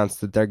also announced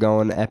that they're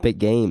going to Epic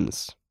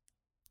Games.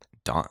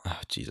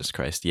 Jesus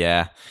Christ.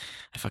 Yeah.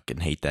 I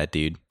fucking hate that,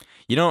 dude.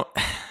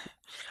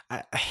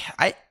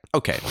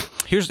 Okay,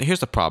 here's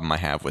the problem I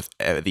have with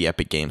the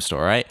Epic Game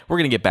Store, all right? We're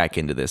going to get back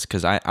into this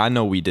because I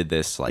know we did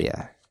this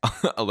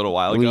a little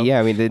while ago.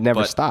 I mean, it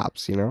never But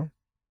stops, you know?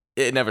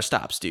 it never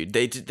stops, dude.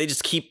 They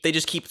just keep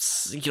just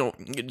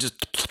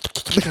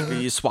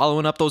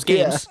swallowing up those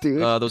games, Yeah,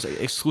 dude. those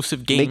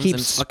exclusive They games, keep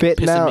and fucking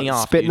pissing me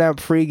off, spitting dude.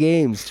 out free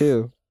games,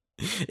 too.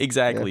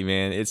 Exactly,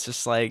 man. It's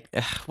just like,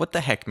 what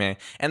the heck, man.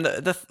 And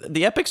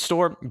the Epic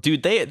Store,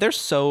 dude, they're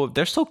so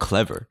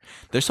clever.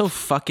 They're so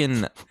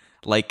fucking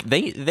like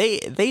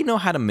they know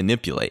how to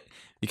manipulate,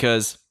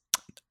 because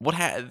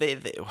they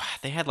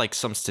had like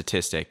some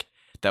statistic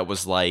that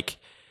was like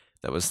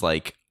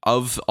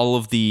of all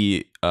of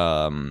the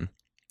I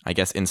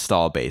guess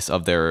install base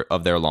of their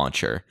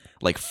launcher,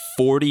 like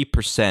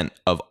 40%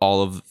 of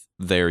all of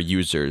their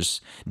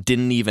users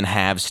didn't even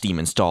have Steam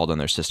installed on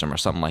their system or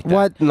something like that.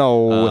 What?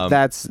 No,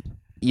 that's,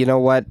 you know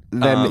what?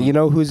 Then you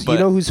know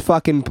who's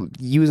fucking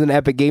using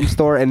Epic Game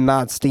Store and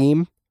not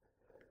Steam?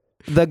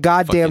 The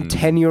goddamn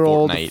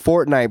 10-year-old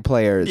Fortnite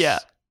players. Yeah,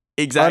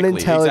 exactly.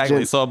 Unintelligent.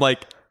 Exactly. So I'm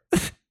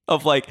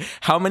like,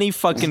 how many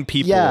fucking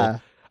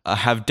people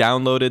have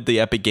downloaded the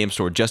Epic Game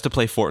Store just to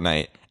play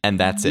Fortnite, and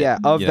that's it? Yeah,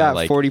 of that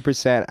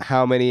 40%,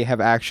 how many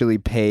have actually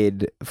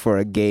paid for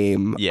a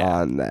game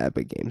on the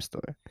Epic Game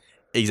Store?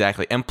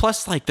 Exactly. And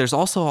plus, like, there's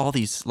also all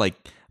these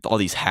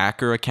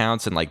hacker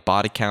accounts and like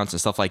bot accounts and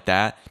stuff like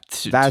that.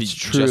 That's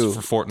true.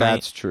 Just for Fortnite.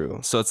 That's true.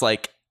 So it's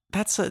like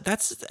that's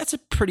a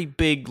pretty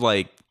big,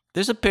 like,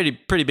 there's a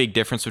pretty big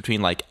difference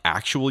between like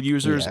actual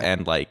users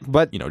and like,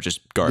 but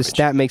just garbage. The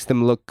stat makes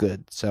them look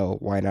good, so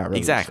why not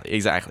release?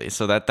 Exactly.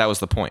 So that was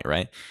the point,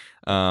 right?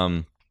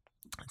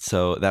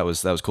 So that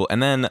was cool.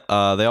 And then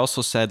they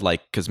also said,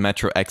 like, because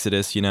Metro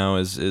Exodus,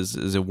 is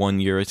a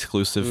 1-year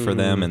exclusive for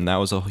them, and that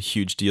was a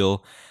huge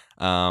deal.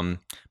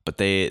 But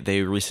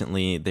they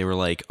recently, they were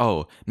like,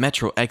 oh,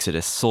 Metro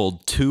Exodus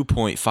sold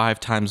 2.5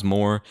 times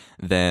more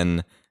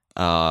than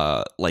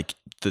like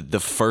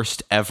the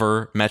first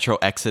ever Metro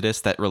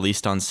Exodus that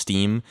released on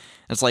Steam. And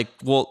it's like,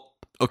 well,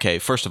 okay,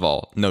 first of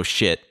all, no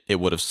shit, it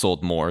would have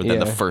sold more than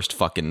the first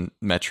fucking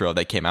Metro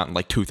that came out in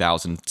like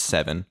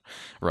 2007,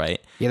 right?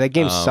 Yeah, that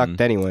game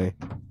sucked anyway.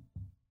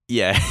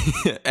 Yeah,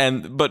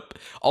 but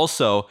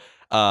also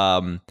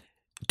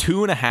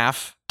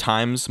 2.5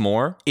 times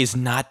more is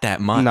not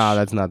that much. No,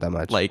 that's not that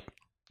much. Like,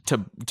 to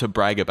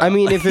brag about. I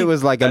mean, if it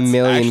was like a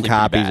million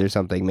copies or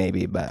something,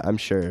 maybe, but I'm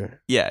sure.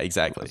 Yeah,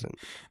 exactly.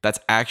 That's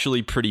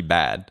actually pretty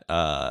bad,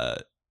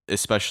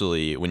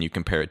 especially when you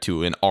compare it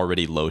to an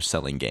already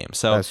low-selling game.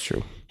 So that's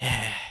true.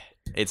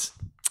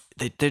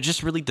 They're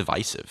just really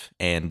divisive,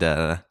 and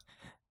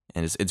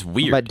it's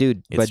weird. But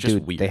dude,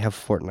 weird. They have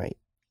Fortnite.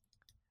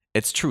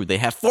 It's true. They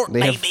have Fortnite.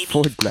 They have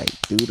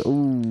Fortnite, dude.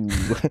 Ooh.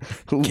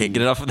 Can't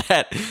get enough of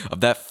that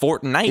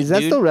Fortnite. Is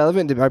that dude. still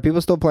relevant? Are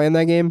people still playing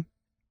that game?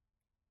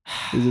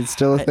 Is it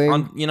still a thing?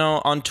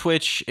 On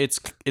Twitch,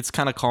 it's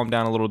kind of calmed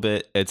down a little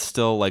bit. It's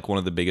still like one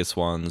of the biggest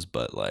ones,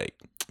 but like,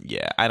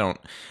 yeah,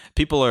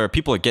 people are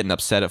getting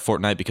upset at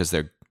Fortnite because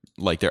they're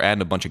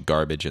adding a bunch of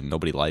garbage and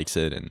nobody likes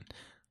it. And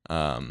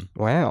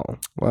wow.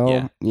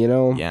 Well,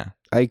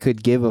 I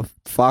could give a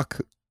fuck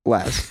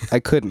less.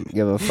 I couldn't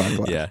give a fuck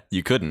less. Yeah,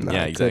 you couldn't. No,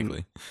 yeah,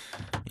 exactly.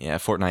 Yeah,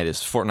 Fortnite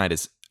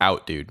is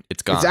out, dude.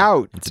 It's gone. It's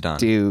out. It's done,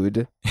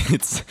 dude.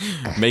 It's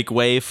make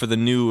way for the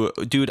new,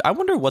 dude. I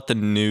wonder what the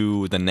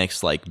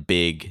next like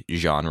big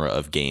genre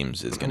of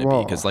games is going to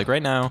be, because like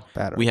right now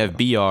we have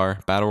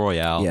BR, Battle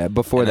Royale. Yeah,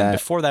 before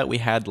that we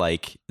had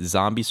like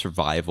zombie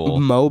survival,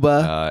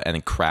 MOBA, and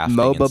then crafting.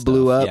 MOBA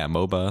blew up. Yeah,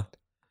 MOBA.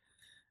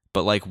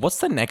 But like, what's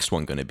the next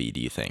one going to be?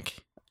 Do you think?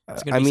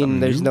 I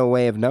mean, there's no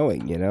way of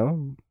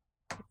knowing.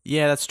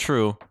 Yeah, that's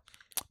true.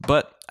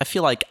 But I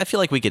feel like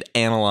we could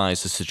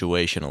analyze the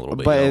situation a little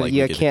bit. But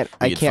I can't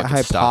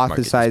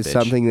hypothesize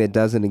something that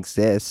doesn't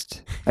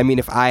exist. I mean,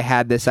 if I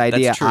had this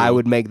idea, I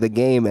would make the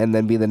game and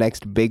then be the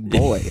next big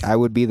boy. I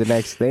would be the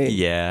next thing.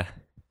 Yeah.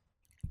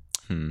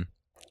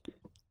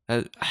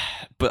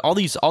 But all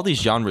these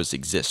genres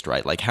exist,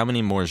 right? Like, how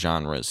many more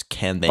genres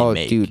can they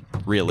make? Dude,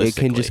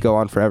 realistically, it can just go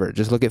on forever.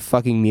 Just look at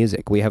fucking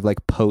music. We have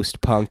like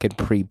post-punk and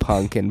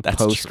pre-punk and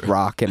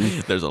post-rock and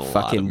there's a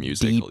lot of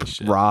music,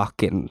 deep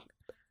rock and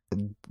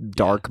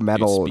dark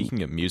metal. Dude,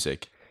 speaking of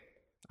music,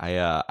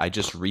 I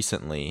just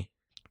recently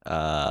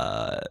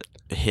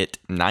hit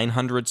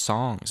 900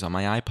 songs on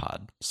my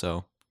iPod.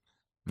 So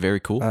very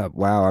cool.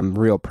 Wow, I'm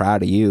real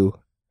proud of you.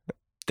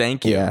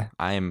 Thank you. Yeah.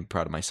 I am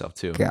proud of myself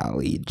too.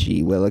 Golly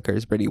gee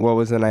willikers, pretty. What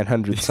was the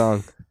 900th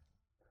song?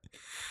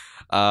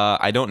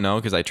 I don't know,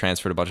 because I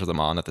transferred a bunch of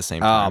them on at the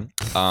same time.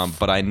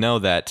 But I know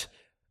that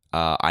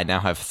I now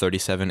have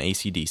 37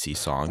 AC/DC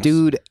songs.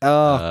 Dude,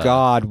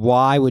 God,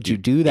 why would you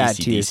do that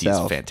to yourself?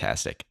 AC/DC is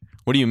fantastic.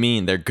 What do you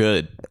mean? They're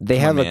good. They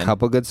have a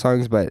couple good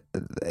songs, but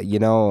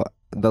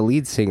the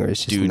lead singer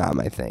is just not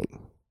my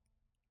thing.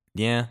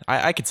 Yeah,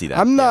 I could see that.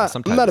 I'm not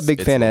a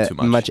big fan of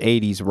much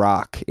 80s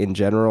rock in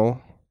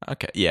general.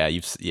 Okay, yeah,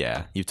 you've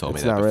told me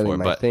that not before, really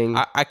my but thing.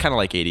 I kind of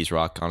like 80s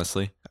rock,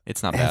 honestly.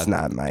 It's not bad. It's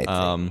not my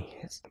thing.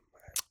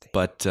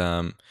 But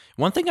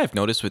one thing I've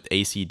noticed with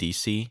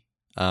AC/DC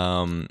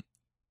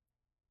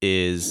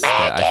is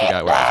that I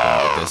forgot where I was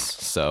going with this.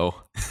 So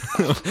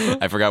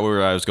I forgot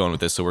where I was going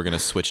with this. So we're gonna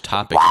switch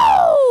topics.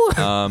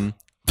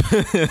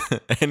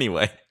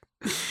 Anyway,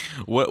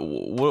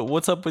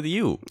 what's up with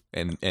you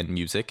and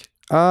music?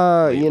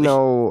 You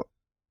know,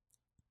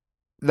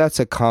 that's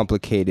a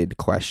complicated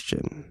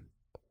question.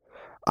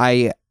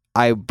 I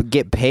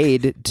get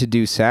paid to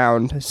do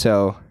sound,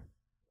 so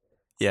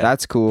Yeah,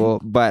 that's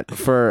cool. But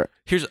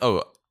here's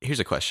a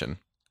question.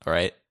 All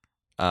right,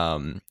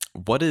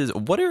 what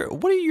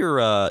are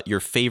your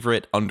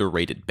favorite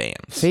underrated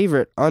bands?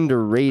 Favorite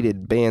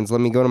underrated bands?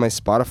 Let me go to my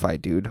Spotify,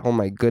 dude. Oh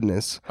my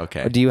goodness.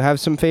 Okay. Do you have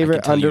some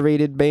favorite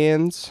underrated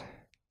bands?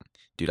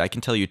 Dude, I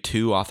can tell you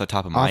two off the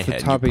top of my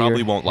head. You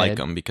probably won't like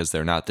them because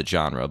they're not the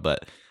genre,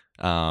 but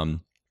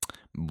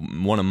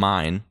one of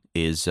mine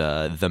is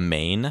The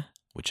Maine,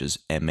 which is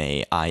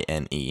Maine.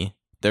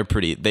 They're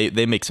pretty.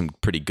 They make some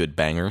pretty good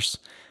bangers.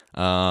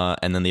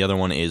 And then the other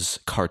one is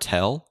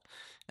Cartel.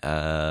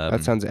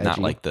 That sounds edgy. Not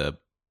like the.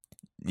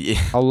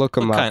 Yeah, I'll look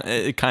them up.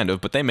 Kind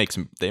of, but they make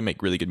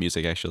really good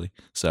music actually.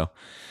 So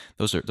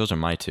those are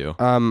my two.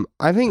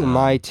 I think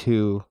my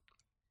two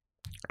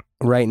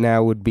right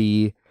now would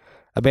be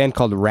a band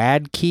called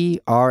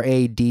Radkey,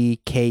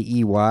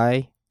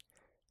 Radkey.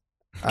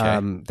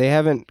 Okay. They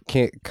haven't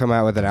come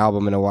out with an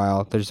album in a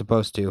while. They're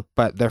supposed to,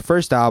 but their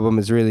first album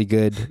is really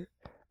good.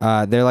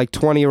 They're like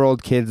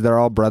 20-year-old kids. They're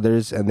all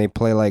brothers, and they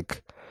play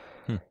like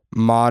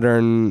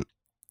modern,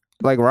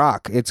 like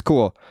rock. It's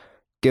cool.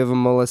 Give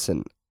them a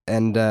listen.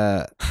 And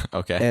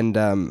okay.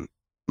 And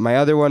my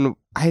other one,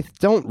 I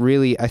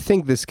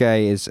think this guy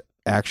is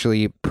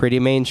actually pretty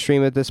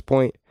mainstream at this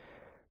point,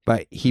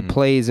 but he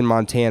plays in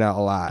Montana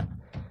a lot.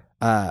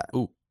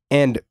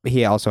 And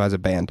he also has a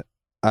band.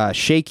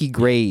 Shaky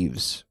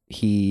Graves.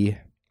 He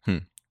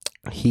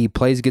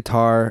plays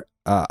guitar,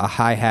 a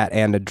hi-hat,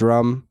 and a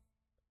drum,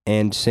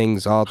 and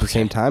sings all at the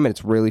same time, and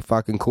it's really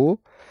fucking cool.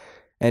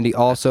 And he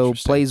also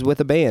plays with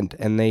a band,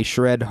 and they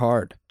shred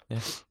hard. Yeah.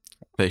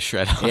 They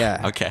shred hard.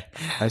 Yeah. Okay.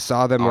 I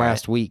saw them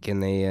last week,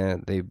 and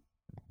they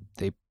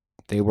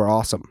were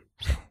awesome.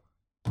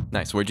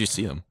 Nice. Where'd you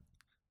see them?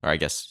 Or I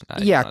guess.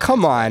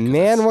 Come on,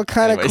 man. What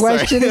kind of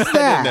question is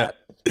that?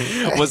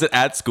 Was it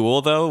at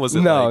school though? Was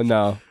it?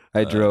 No.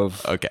 I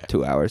drove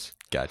 2 hours.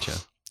 Gotcha.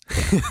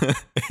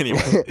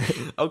 Anyway,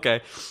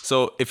 okay.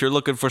 So if you're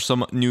looking for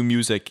some new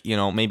music,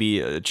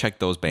 maybe check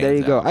those bands out. There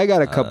you go. I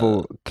got a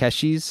couple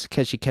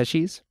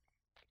Keshis.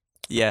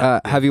 Yeah.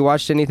 Have you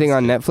watched anything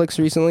on Netflix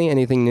recently?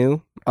 Anything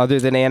new other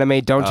than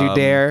anime? Don't you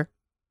dare.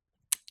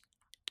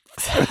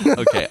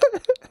 Okay.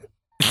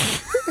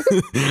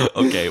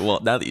 Okay. Well,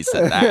 now that you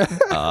said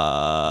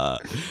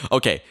that,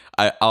 okay.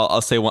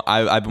 I'll say one.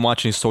 I've been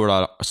watching Sword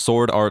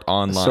Art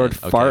Online,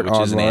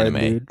 which is an anime.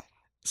 Dude.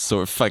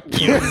 So fuck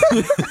you.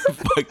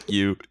 Fuck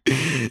you.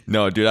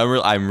 No, dude,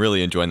 I'm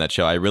really enjoying that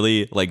show. I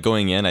really like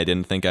going in. I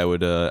didn't think I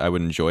would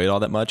enjoy it all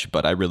that much,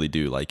 but I really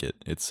do like it.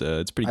 It's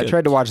pretty good. I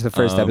tried to watch the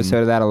first episode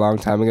of that a long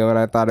time ago, and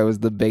I thought it was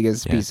the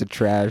biggest piece of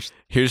trash.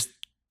 Here's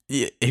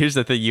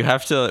the thing. You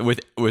have to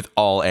with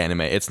all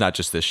anime. It's not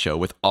just this show.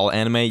 With all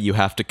anime, you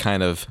have to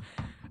kind of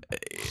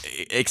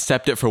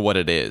accept it for what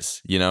it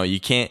is. You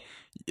can't.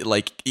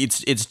 Like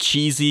it's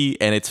cheesy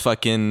and it's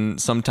fucking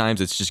sometimes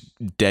it's just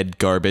dead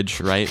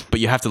garbage, right? But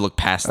you have to look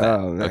past that,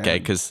 okay?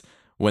 Because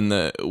when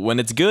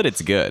it's good,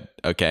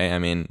 okay? I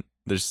mean,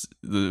 there's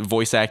the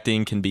voice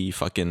acting can be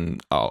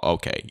fucking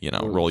okay,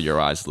 roll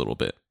your eyes a little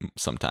bit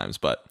sometimes,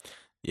 but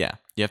yeah,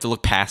 you have to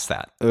look past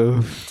that.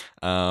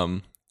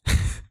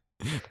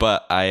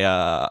 But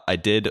I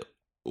did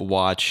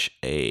watch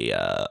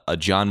a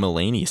John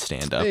Mulaney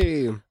stand up.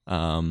 Hey.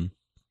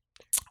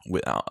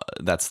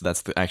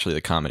 That's actually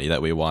the comedy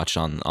that we watched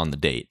on the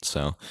date,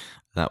 so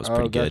that was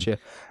pretty good.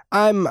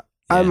 I'm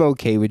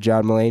okay with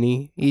John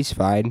Mulaney. He's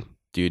fine,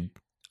 dude.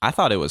 I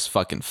thought it was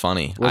fucking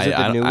funny. Was it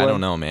the new one? I don't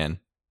know, man.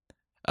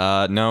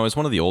 No, it's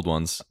one of the old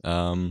ones.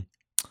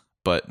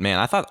 But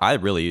man, I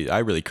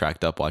really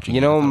cracked up watching.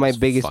 My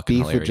biggest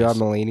beef with John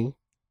Mulaney.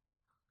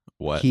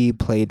 What? He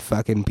played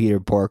fucking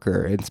Peter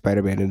Porker in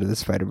Spider-Man Into the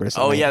Spider-Verse.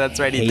 Oh yeah, that's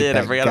right. He did.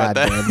 I forgot about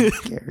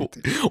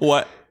that.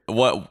 What?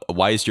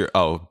 Why is your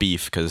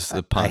beef? Because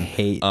the pun. I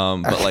hate.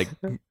 But like,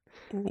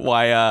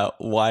 why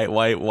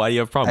do you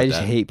have a problem? I with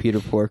just that? hate Peter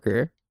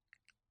Porker.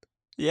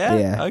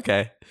 Yeah.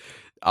 Okay.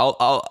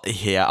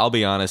 I'll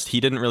be honest. He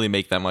didn't really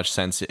make that much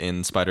sense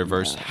in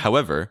Spider-Verse.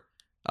 However,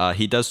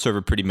 he does serve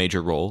a pretty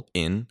major role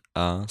in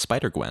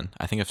Spider-Gwen.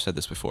 I think I've said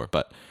this before,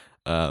 but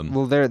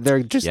well,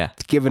 they're just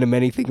giving him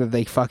anything that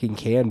they fucking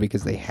can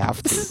because they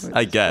have to.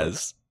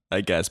 I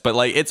guess, but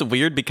like it's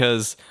weird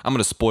because I'm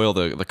gonna spoil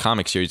the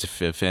comic series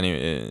if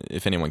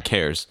anyone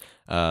cares.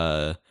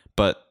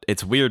 But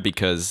it's weird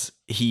because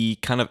he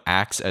kind of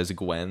acts as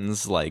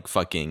Gwen's like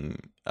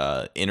fucking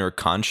inner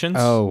conscience.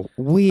 Oh,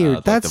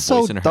 weird! That's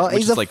so dumb.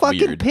 He's a like fucking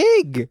weird.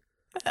 Pig.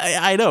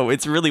 I know,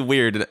 it's really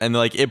weird, and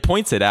like it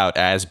points it out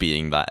as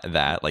being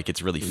that like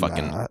it's really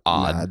fucking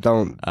odd.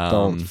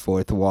 Don't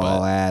fourth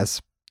wall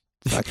ass.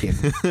 Fucking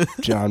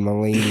John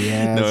Mulaney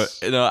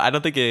ass. No, I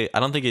don't think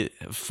it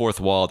fourth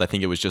walled. I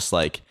think it was just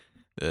like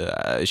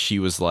she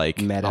was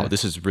like, Meta. "Oh,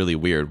 this is really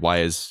weird. Why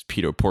is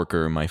Peter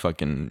Porker my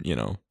fucking,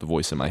 the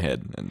voice in my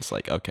head?" And it's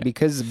like, okay,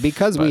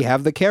 Because we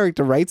have the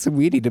character rights and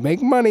we need to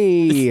make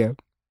money.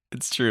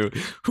 it's true.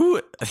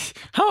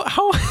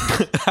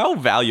 How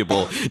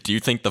valuable do you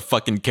think the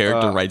fucking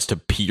character rights to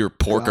Peter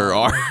Porker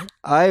are?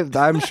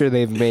 I'm sure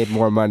they've made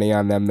more money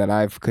on them than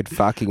I could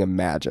fucking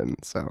imagine.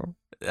 So.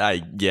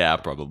 Yeah,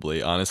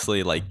 probably.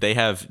 Honestly, like do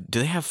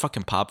they have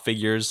fucking pop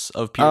figures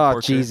of Peter Porker?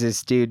 Oh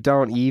Jesus, dude!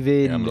 Don't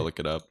even. Yeah, I'm gonna look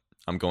it up.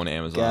 I'm going to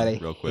Amazon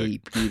real quick.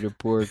 Hate Peter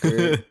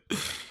Porker.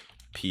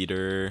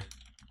 Peter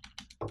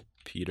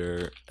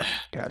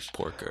Gosh.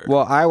 Porker.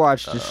 Well, I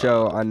watched a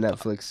show on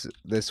Netflix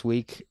this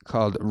week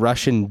called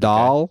Russian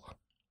Doll.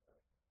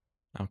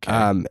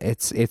 Okay.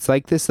 It's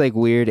like this like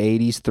weird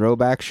 80s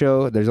throwback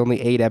show. There's only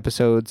 8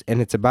 episodes,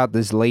 and it's about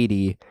this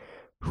lady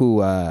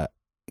who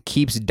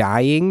keeps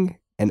dying,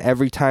 and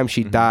every time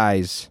she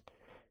dies,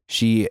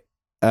 she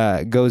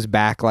goes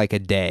back like a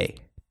day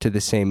to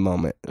the same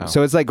moment. Oh,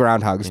 so it's like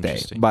Groundhog's Day,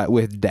 but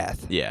with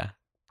death. Yeah.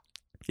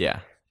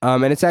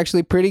 And it's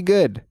actually pretty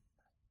good.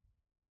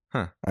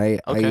 Huh. I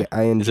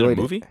enjoyed Is it a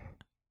movie?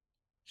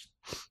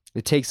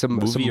 It takes some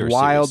Movie or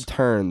wild series?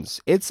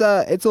 turns. It's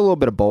a little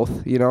bit of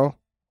both, you know.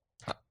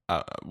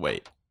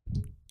 Wait.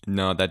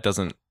 No, that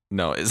doesn't.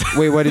 No,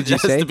 Wait, what did you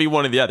it say? has to be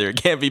one or the other. It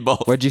can't be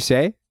both. What'd you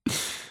say?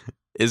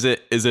 Is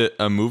it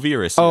a movie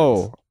or a series?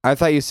 Oh, I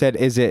thought you said,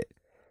 is it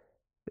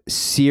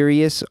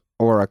serious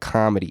or a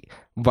comedy?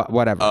 But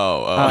whatever.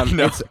 Oh,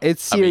 no.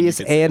 It's I mean, you serious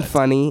could say and that.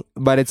 funny,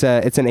 but it's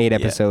an 8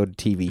 episode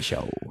TV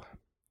show.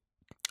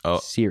 Oh.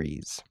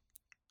 Series.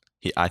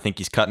 I think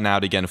he's cutting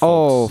out again,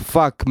 Oh, folks.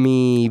 fuck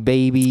me,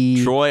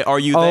 baby. Troy, are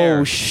you there?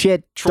 Oh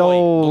shit! Troy,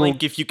 don't.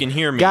 blink if you can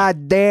hear me.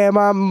 God damn,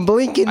 I'm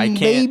blinking, I can't.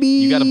 baby.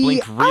 You gotta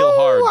blink real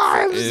hard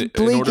I was in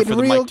order blinking for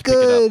the real mic to pick it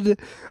up. good.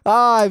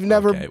 I've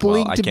never Okay, well, I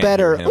blinked can't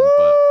better. hear him,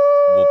 but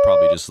we'll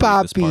probably just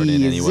leave this part in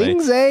Poppy, anyway.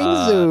 zing,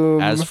 zang,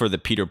 zoom. As for the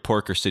Peter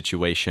Porker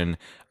situation,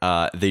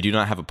 they do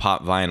not have a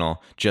pop vinyl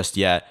just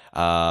yet,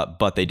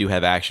 but they do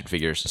have action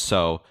figures.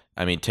 So,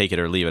 I mean, take it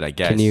or leave it, I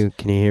guess. Can you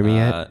hear me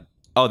yet?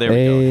 Oh, there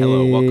we go.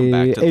 Hello, welcome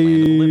back to the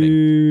land of the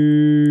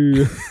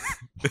living.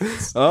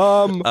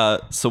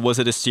 So was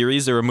it a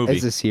series or a movie?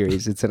 It's a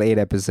series. It's an 8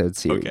 episode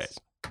series. Okay.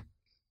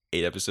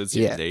 8 episode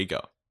series. Yeah. There you go.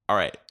 All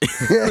right.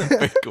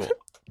 Very cool.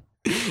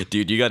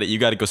 Dude, you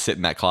gotta go sit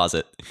in that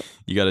closet.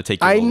 You gotta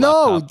take your I little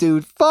know, laptop.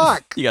 dude.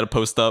 Fuck. You gotta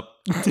post up.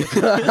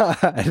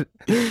 God.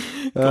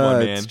 Come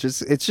on, man.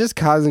 It's just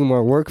causing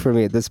more work for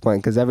me at this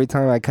point because every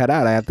time I cut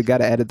out, I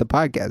gotta edit the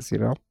podcast. You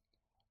know.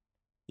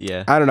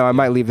 Yeah. I don't know. I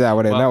might leave that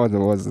one in. Well, That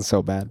one wasn't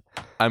so bad.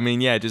 I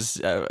mean, yeah, just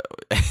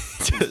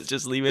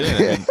just leave it in. I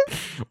mean,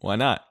 why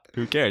not?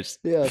 Who cares?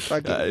 Yeah,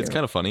 fuck it. It's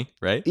kind of funny,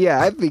 right? Yeah,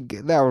 I think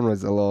that one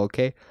was a little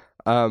okay.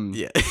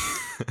 Yeah.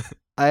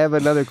 I have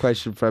another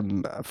question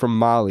from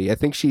Molly. I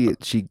think she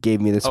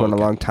gave me this one a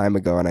okay. long time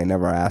ago, and I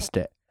never asked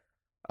it.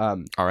 All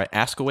right,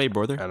 ask away,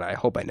 brother. And I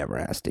hope I never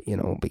asked it,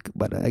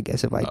 but I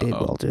guess if I did,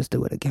 Uh-oh. we'll just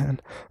do it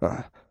again.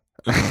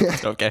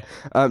 Okay.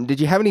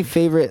 Did you have any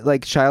favorite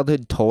like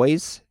childhood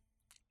toys?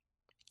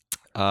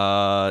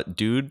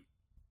 Dude,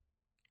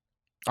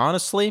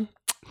 honestly,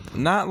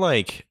 not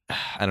like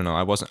I don't know.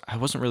 I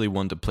wasn't really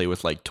one to play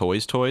with like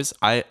toys.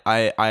 I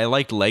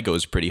liked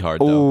Legos pretty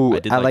hard though. Oh,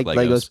 did I like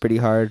Legos pretty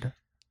hard.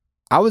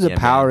 I was Yeah, a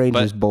Power man,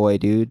 Rangers boy,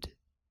 dude.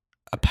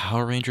 A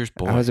Power Rangers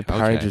boy. I was a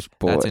Power Okay, Rangers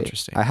boy. That's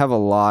interesting. I have a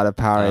lot of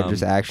Power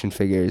Rangers Um, action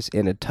figures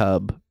in a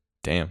tub.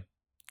 Damn,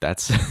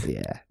 that's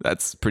Yeah,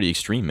 that's pretty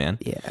extreme, man.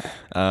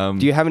 yeah.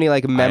 Do you have any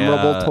like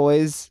memorable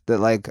toys that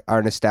like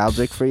are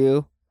nostalgic for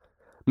you?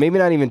 Maybe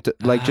not even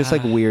like just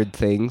like weird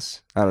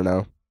things. I don't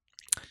know.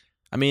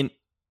 I mean,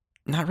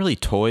 not really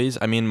toys.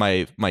 I mean,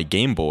 my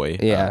Game Boy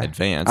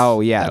Advance. Oh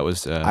yeah, that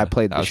was. I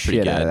played that the was pretty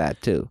shit out of good.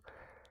 that too.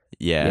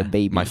 Yeah,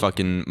 baby. my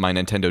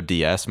Nintendo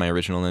DS, my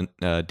original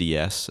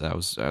DS. That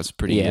was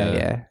pretty.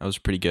 Yeah. That was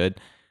pretty good.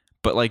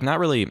 But like, not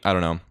really. I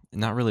don't know.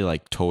 Not really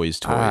like toys.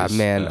 Ah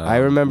man, I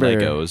remember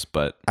Legos,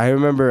 but I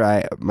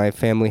remember my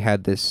family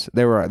had this.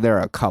 There were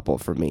a couple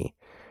for me.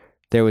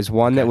 There was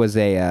one that was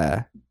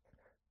a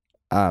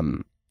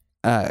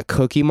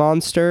Cookie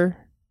Monster,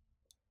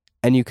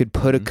 and you could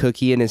put a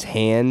cookie in his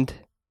hand,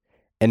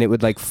 and it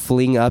would like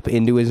fling up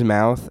into his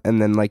mouth, and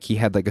then like he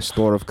had like a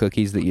store of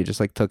cookies that you just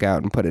like took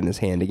out and put in his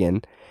hand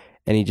again,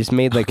 and he just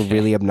made like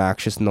really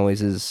obnoxious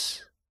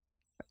noises,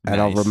 and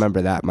I'll Nice.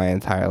 remember that my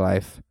entire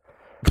life.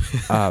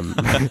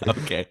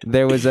 Okay.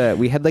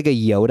 We had like a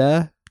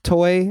Yoda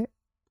toy,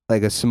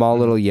 like a small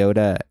little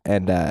Yoda,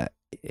 and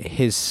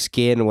his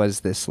skin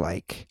was this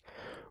like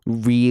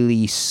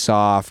really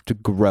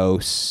soft,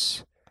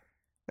 gross,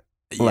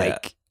 Yeah,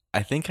 like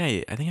I think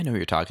I know what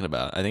you're talking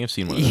about. I think I've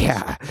seen one. Of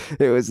yeah,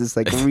 it was this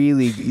like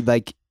really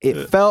like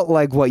it felt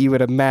like what you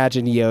would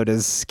imagine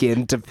Yoda's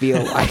skin to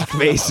feel like,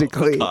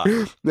 basically. God.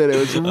 That it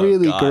was Oh,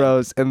 really God.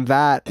 gross, and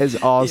that is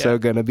also Yeah.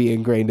 gonna be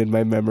ingrained in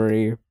my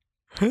memory.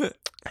 those.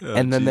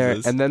 And then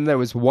there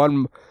was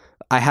one.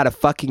 I had a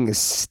fucking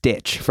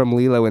Stitch from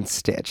Lilo and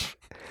Stitch.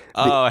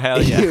 Oh,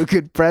 hell yeah. You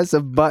could press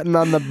a button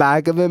on the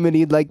back of him and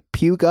he'd like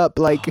puke up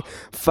like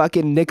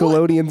fucking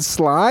Nickelodeon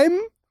slime.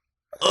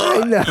 I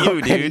know. Ew,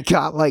 And he dude.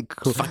 got like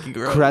Fucking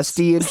gross.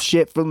 crusty and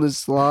shit from the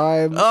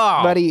slime. Oh,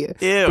 but he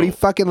ew.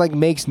 fucking like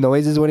makes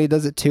noises when he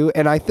does it too.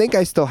 And I think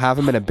I still have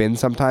him in a bin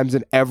sometimes.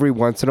 And every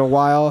once in a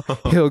while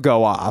he'll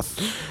go off,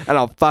 and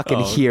I'll fucking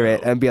hear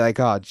it and be like,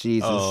 "Oh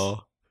Jesus."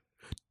 Oh.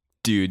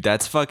 Dude,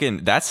 that's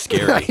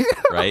scary,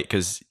 right?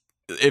 Because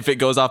if it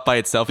goes off by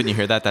itself and you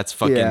hear that, that's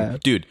fucking... Yeah.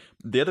 Dude,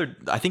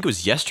 I think it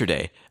was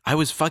yesterday, I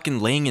was fucking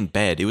laying in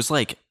bed. It was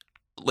like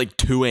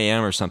 2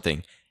 a.m. or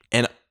something.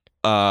 And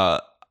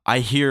I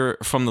hear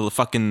from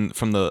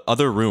the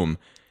other room,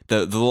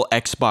 the little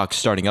Xbox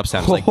starting up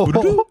sound. It's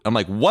like, I'm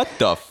like, what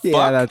the fuck?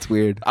 Yeah, that's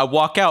weird. I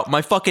walk out,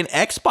 my fucking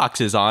Xbox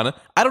is on.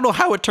 I don't know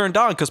how it turned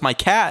on because my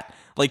cat,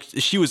 like,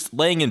 she was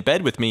laying in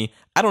bed with me.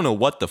 I don't know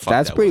what the fuck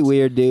That's that pretty was.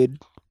 weird, dude.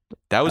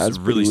 That was That's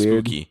really pretty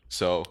weird. spooky.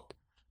 So,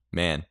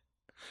 man,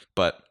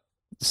 but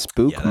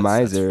Spook yeah, that's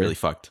miser. really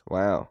fucked.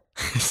 Wow.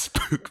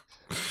 Spook.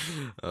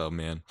 Oh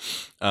man.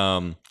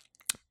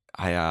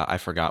 I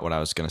forgot what I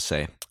was gonna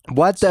say.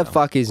 What the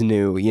fuck is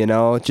new? You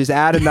know, just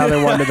add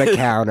another one to the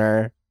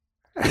counter.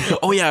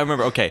 Oh yeah, I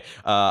remember. Okay,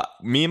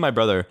 me and my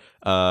brother,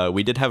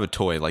 we did have a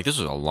toy. Like this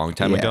was a long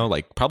time ago.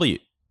 Like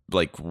probably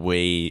like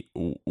way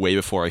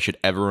before I should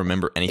ever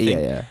remember anything.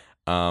 Yeah.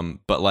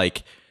 But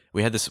like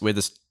we had this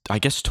I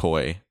guess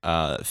toy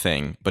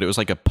thing, but it was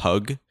like a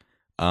pug,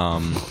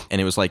 and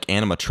it was like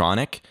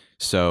animatronic,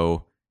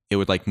 so it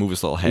would like move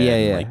its little head,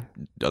 and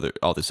like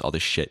all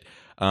this shit.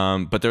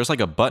 But there was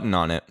like a button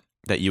on it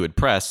that you would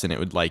press, and it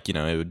would like, you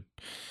know, it would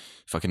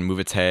fucking move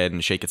its head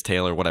and shake its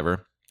tail or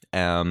whatever.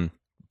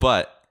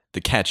 But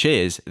the catch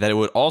is that it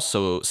would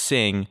also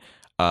sing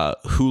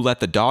 "Who Let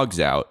the Dogs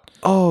Out."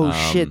 Oh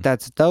shit,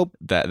 that's dope.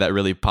 That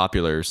really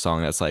popular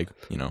song that's like,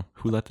 you know,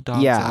 "Who let the dogs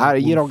out?" Yeah,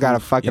 you don't gotta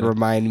Woof, fucking you know?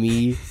 remind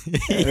me.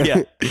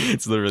 Yeah,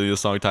 it's literally the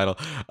song title.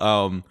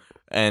 And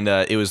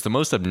it was the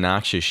most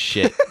obnoxious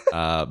shit.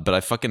 But I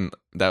fucking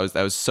that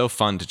was so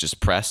fun to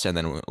just press and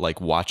then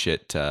like watch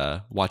it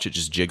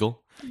just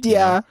jiggle.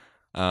 Yeah.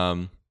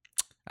 Man,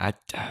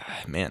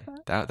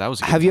 that was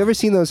a good Have you time. ever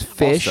seen those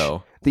fish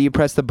Also, that you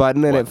press the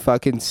button and What? it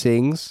fucking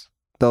sings?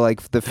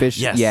 The fish.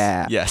 yes,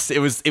 Yeah. yes, it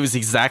was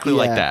exactly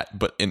like Yeah. that,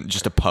 but in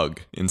just a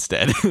pug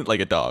instead, like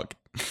a dog.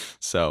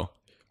 So,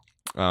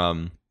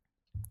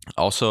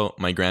 also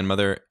my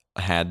grandmother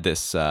had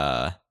this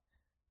also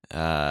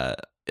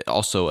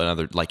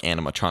another like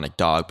animatronic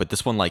dog, but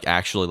this one like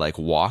actually like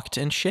walked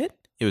and shit.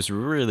 It was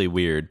really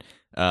weird.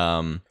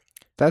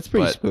 That's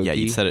pretty But spooky. yeah,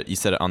 you set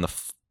it on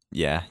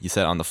you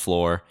set it on the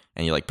floor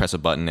and you like press a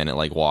button and it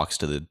like walks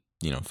to the,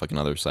 you know, fucking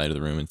other side of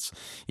the room. It's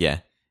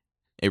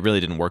it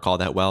really didn't work all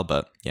that well,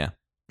 but yeah,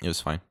 it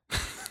was fine.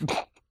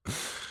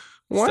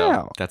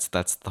 Wow. So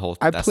that's the whole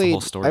I the played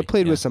whole story. I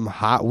played with some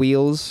Hot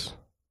Wheels.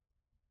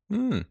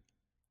 I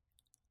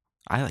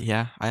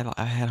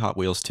had Hot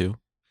Wheels too.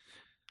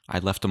 I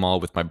left them all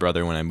with my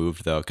brother when I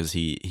moved though, because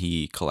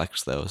he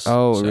collects those.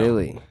 Oh, So,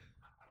 really?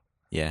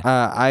 Yeah.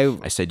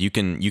 I said you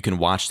can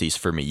watch these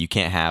for me. You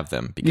can't have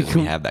them because we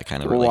can have that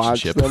kind of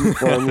watch relationship. them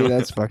for me.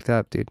 That's fucked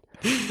up, dude.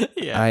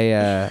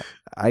 Yeah.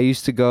 I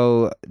used to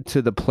go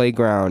to the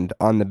playground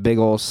on the big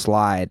old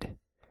slide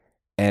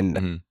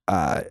and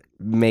Mhm.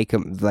 make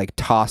them like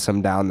toss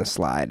them down the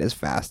slide as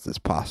fast as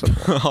possible.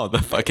 Oh,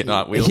 the fucking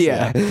Hot Wheels.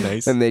 Yeah.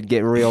 Nice. And they'd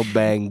get real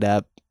banged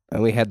up.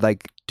 And we had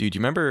like Dude, you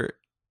remember?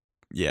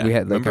 Yeah. we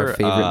had like our remember,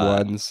 favorite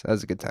ones. That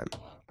was a good time.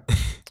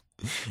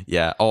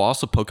 Yeah. Oh,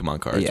 also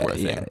Pokemon cards Yeah, were a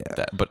thing.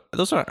 yeah. But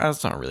that's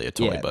not really a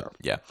toy, Yeah, but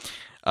yeah.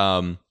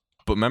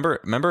 But remember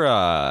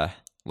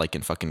like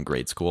in fucking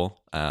grade school,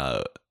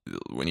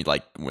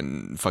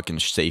 when fucking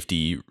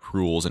safety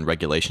rules and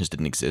regulations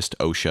didn't exist,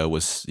 OSHA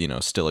was, you know,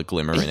 still a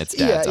glimmer in its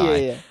dad's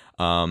eye.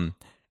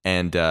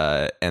 And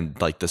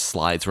like the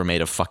slides were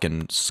made of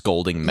fucking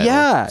scalding metal.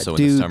 Yeah, so in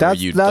dude, the summer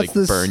that's you'd that's like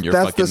the burn your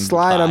that's fucking the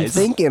slide I'm thighs.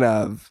 thinking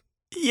of.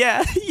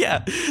 Yeah.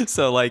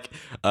 So like,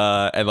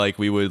 and like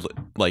we would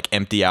like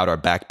empty out our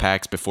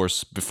backpacks before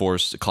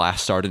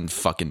class started and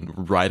fucking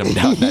ride them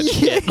down that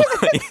shit.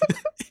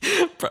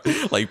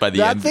 Like by the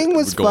That end, thing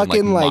was we're going,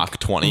 fucking like like Mach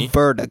 20.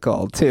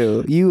 Vertical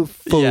too. You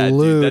flew Yeah,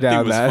 dude, that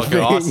down thing was that fucking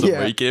thing. awesome.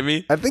 Yeah. Are you kidding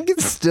me? I think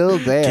it's still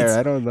there. Kids-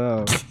 I don't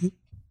know.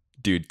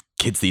 Dude,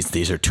 kids these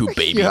days are too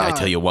baby. I God.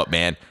 tell you what,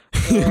 man.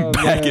 Oh,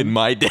 Back man. in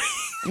my day.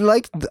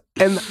 Like,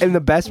 and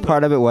the best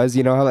part of it was,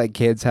 you know how like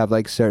kids have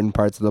like certain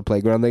parts of the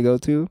playground they go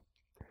to.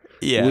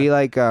 Yeah. We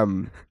like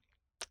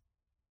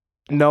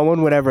no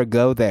one would ever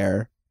go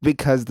there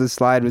because the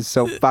slide was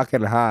so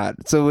fucking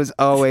hot. So it was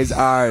always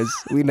ours.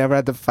 We never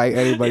had to fight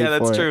anybody. Yeah,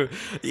 that's for true.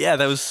 Yeah,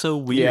 that was so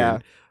weird. Yeah.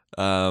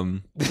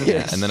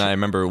 Yeah. And then I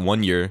remember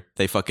one year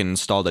they fucking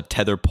installed a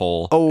tether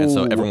pole, and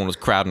so Oh. everyone was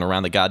crowding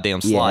around the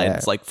goddamn slide. Yeah.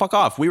 It's like, fuck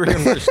off. We were here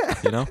first,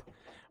 you know?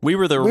 We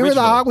were the We original. were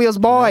the Hot Wheels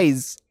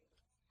boys.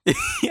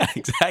 Yeah,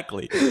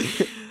 exactly.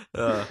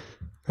 Yeah.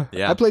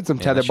 I played some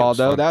Yeah, that shit tetherball was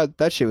though. fun.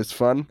 That shit was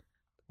fun.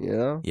 You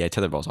know. Yeah,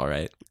 tetherball's all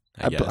right.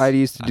 I guess. I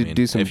used to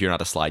do some. If you're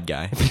not a slide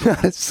guy.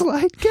 Not a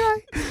slide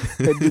guy.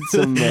 I did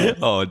some.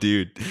 Oh,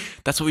 dude,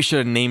 that's what we should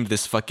have named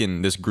this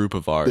group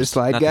of ours. The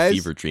slide not guys? The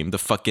fever dream. The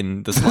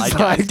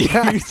slide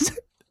guys.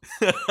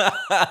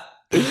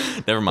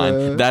 Never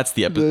mind. That's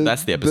the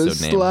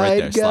episode name right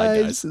there.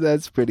 Slide guys.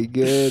 That's pretty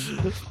good.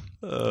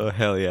 Oh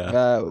hell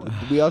yeah.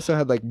 We also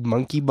had like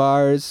monkey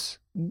bars.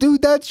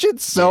 Dude, that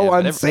shit's so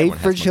unsafe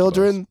for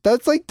children.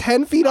 That's like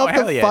 10 feet off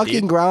the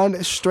fucking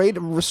ground, straight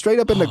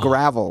up into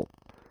gravel.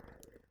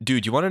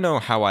 Dude, you want to know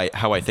how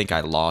I think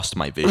I lost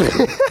my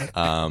vision?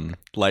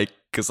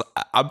 Because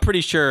I'm pretty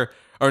sure,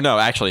 or no,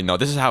 actually no.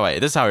 This is how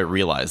I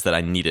realized that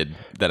I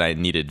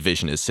needed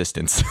vision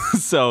assistance.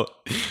 So,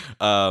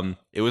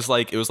 it was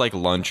like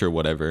lunch or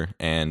whatever,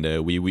 and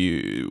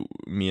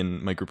me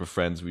and my group of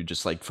friends, we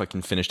just like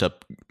fucking finished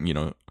up,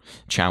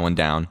 chowing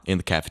down in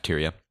the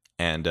cafeteria.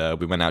 And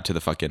we went out to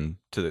the fucking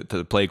to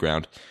the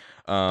playground.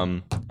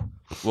 Well,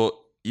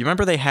 you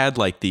remember they had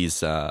like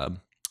these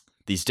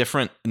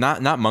different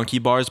not monkey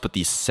bars, but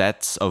these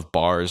sets of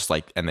bars,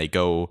 like, and they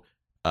go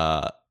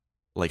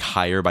like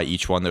higher by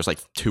each one. There's like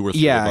 2 or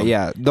 3 of them.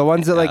 Yeah, the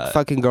ones that like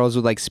fucking girls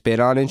would like spit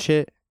on and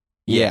shit.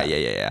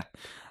 Yeah.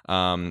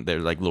 They're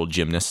like little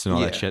gymnasts and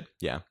all that shit.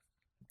 Yeah.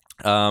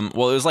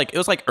 Well, it was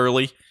like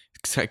early.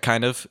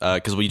 Kind of,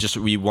 because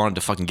we wanted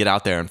to fucking get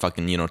out there and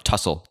fucking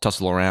tussle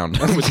around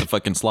with the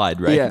fucking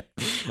slide, right?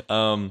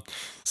 Yeah.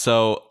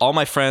 So all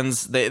my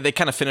friends they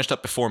kind of finished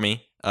up before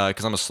me,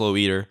 because I'm a slow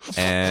eater,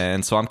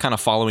 and so I'm kind of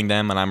following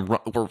them, and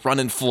we're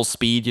running full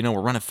speed, we're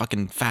running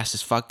fucking fast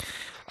as fuck.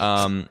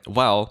 I'm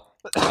going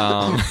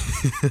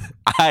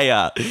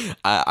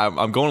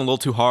a little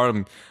too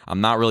hard. I'm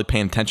not really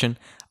paying attention.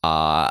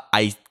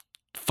 I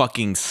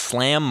fucking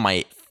slam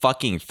my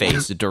fucking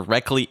face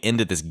directly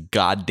into this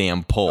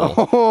goddamn pole.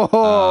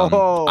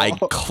 I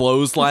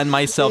clotheslined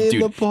myself,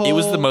 dude. It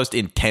was the most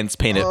intense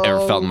pain I've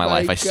ever felt in my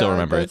life. I still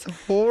remember it. That's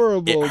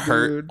horrible. It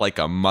hurt like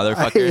a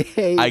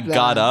motherfucker. I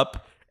got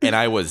up and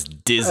I was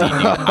dizzy, dude.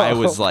 I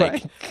was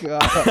like,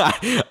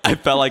 I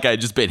felt like I had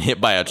just been hit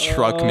by a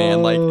truck,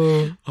 man. Like,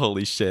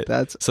 holy shit.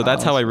 That's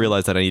how I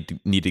realized that I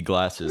needed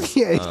glasses.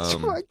 Yeah, it's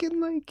fucking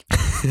like,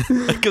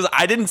 because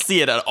I didn't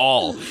see it at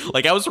all.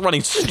 Like, I was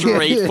running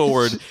straight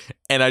forward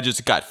and I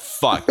just got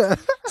fucked.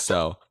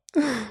 So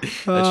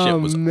that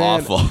shit was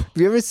awful. Have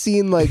you ever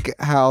seen like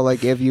how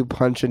like if you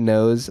punch a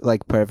nose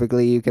like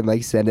perfectly, you can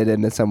like send it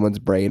into someone's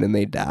brain and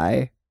they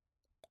die?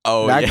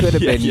 Oh, that could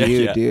have been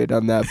you, dude,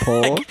 on that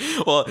pole.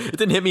 Well, it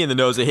didn't hit me in the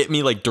nose. It hit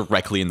me like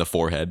directly in the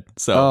forehead.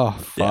 So,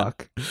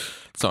 fuck. Yeah.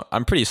 So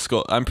I'm pretty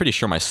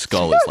sure my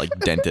skull is like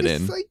dented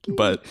in,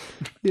 but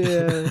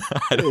yeah,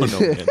 I don't know,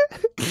 man.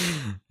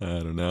 I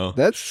don't know.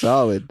 That's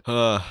solid.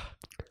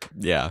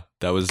 Yeah,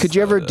 that was. Could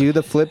you ever do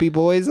the flippy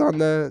boys on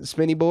the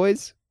spinny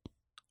boys?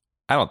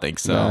 I don't think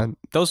so. Nah.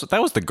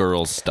 That was the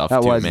girls' stuff,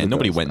 man.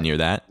 Nobody went near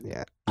that.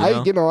 Yeah. I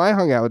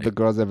hung out with the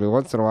girls every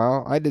once in a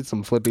while. I did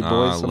some flippy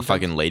boys. Little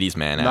fucking ladies,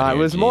 man. No, it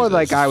was more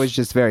like I was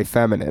just very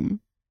feminine.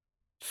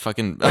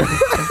 Fucking.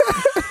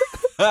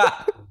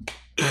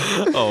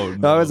 Oh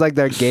no. I was like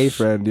their gay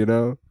friend,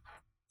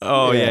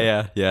 Oh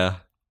yeah.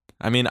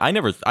 I mean, I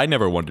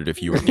never wondered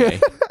if you were gay.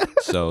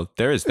 So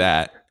there is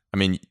that. I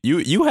mean,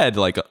 you had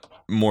like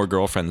more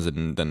girlfriends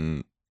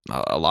than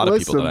a lot of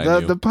people that I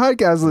knew. The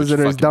podcast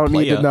listeners don't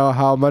need to know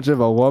how much of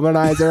a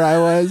womanizer I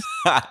was.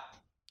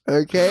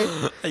 Okay?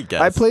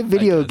 I play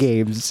video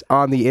games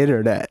on the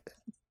internet.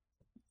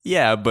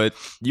 Yeah, but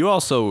you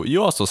also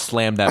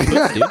slammed that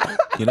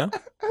dude.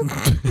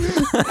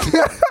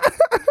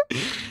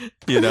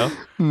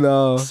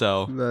 No.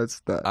 So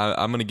that's not.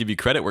 I'm gonna give you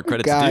credit where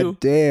credit's God due.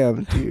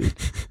 damn, dude.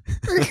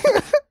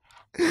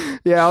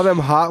 Yeah, all them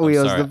Hot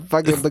Wheels,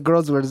 the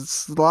girls were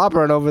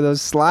slobbering over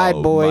those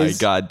slide boys. Oh my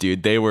god,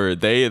 dude, they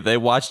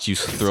watched you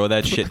throw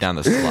that shit down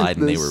the slide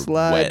and they were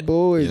slide wet.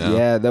 Boys,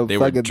 yeah, they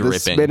were dripping. The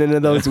spinning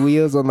of those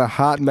wheels on the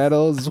hot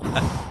metals.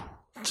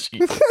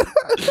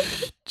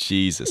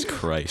 Jesus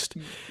Christ.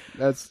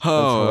 That's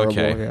horrible,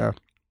 okay.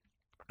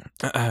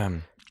 Yeah.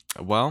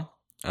 Well,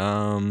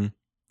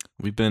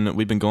 we've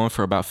been going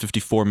for about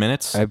 54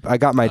 minutes. I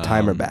got my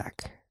timer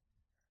back.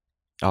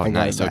 Oh,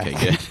 nice. Okay,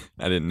 good.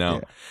 I didn't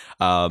know.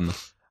 Yeah.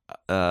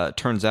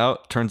 Turns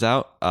out,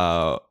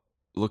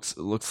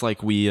 looks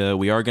like we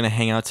are gonna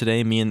hang out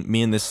today. Me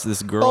and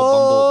this girl,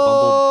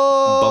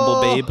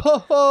 Bumble Babe.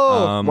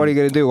 What are you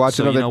gonna do? Watch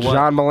another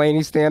John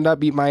Mulaney stand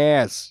up? Eat my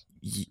ass.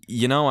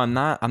 I'm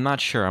not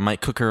sure. I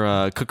might cook her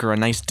a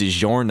nice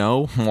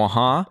DiGiorno.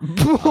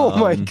 Oh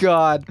my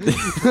god.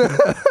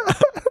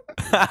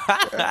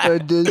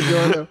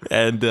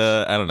 And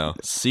I don't know.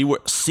 See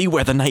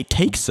where the night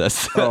takes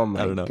us. Oh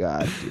my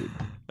god, dude.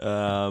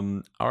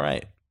 All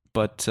right,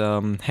 but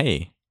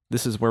hey,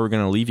 this is where we're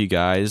gonna leave you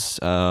guys.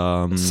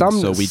 So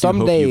we do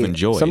hope you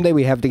enjoy. Someday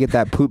we have to get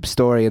that poop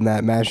story and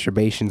that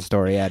masturbation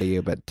story out of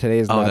you. But today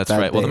is not that. Oh, that's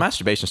right. Day. Well, the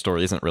masturbation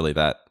story isn't really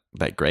that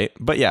great,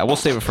 but yeah, we'll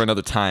save it for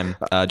another time.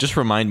 Just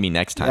remind me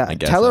next time. I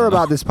guess. Tell her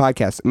about this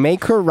podcast.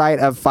 Make her write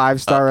a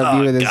 5-star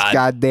review of this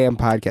goddamn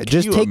podcast.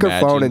 Just take her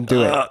phone and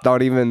do it.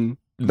 Don't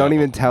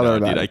even tell her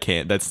about it. I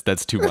can't.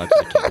 That's too much.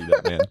 I can't do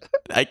that, man.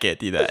 I can't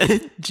do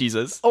that.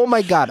 Jesus. Oh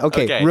my God.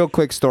 Okay, real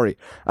quick story.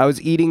 I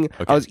was eating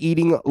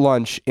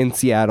lunch in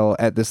Seattle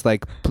at this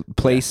like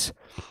place,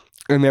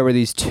 and there were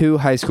these 2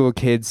 high school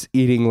kids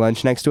eating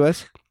lunch next to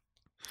us.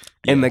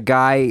 Yeah. And the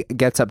guy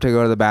gets up to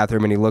go to the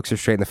bathroom, and he looks her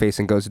straight in the face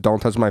and goes,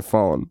 "Don't touch my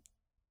phone."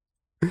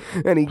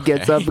 And he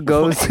gets up and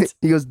goes,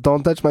 he goes,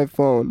 "Don't touch my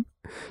phone.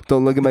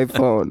 Don't look at my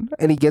phone."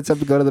 And he gets up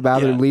to go to the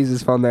bathroom, leaves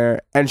his phone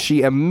there, and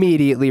she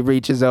immediately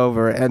reaches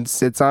over and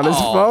sits on his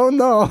phone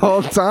the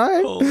whole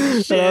time.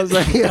 Holy shit. And I was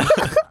like,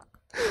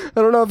 I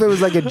don't know if it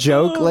was like a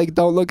joke, like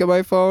 "don't look at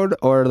my phone,"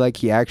 or like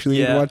he actually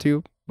didn't want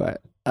to,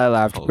 but I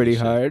laughed pretty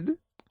hard.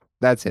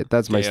 That's it.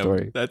 That's my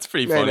story. That's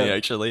pretty funny,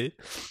 actually.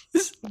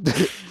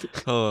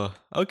 Oh,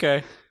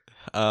 okay.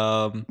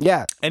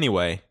 Yeah.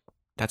 Anyway,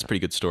 that's a pretty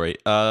good story.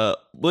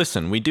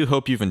 Listen, we do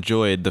hope you've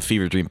enjoyed the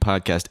Fever Dream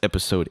Podcast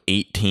episode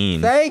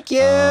 18. Thank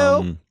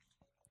you.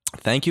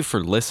 Thank you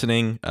for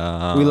listening. We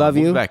love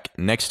you. We'll be back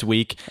next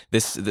week.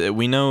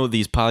 We know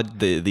these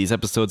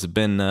episodes have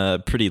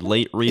been pretty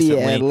late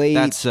recently. Yeah, late,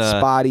 that's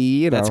spotty.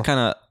 You know, that's kind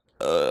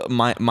of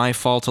my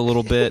fault a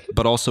little bit,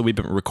 but also we've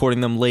been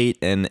recording them late,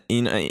 and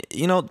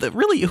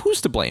really,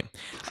 who's to blame?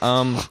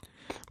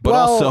 But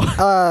also,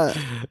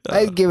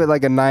 I'd give it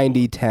like a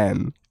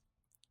 90-10.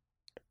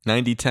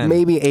 90-10,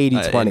 maybe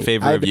 80-20 in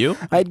favor of you.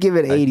 I'd give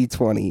it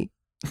 80-20.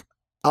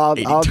 I'll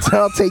take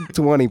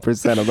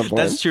 20% of the points.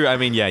 That's true. I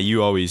mean, yeah,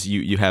 you always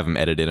you have them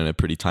edited in a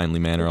pretty timely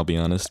manner. I'll be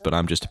honest, but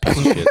I'm just a piece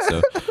of shit.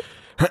 So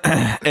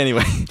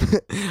anyway,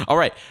 all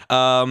right.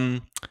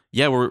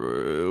 Yeah,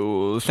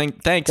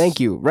 thanks. Thank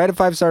you. Write a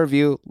 5-star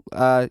review.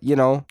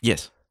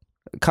 Yes.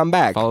 Come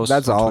back.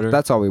 That's all. Twitter.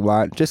 That's all we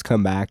want. Just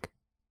come back.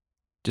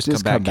 Just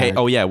come back. Hey,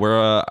 oh yeah,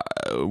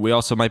 we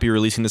also might be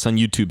releasing this on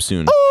YouTube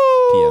soon.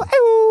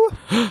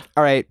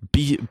 All right.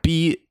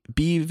 Be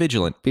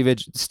vigilant.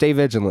 Stay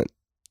vigilant.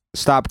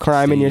 Stop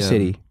crime in your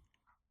city.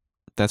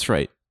 That's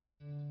right.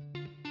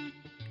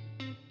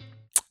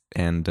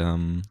 And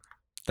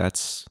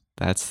that's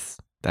it.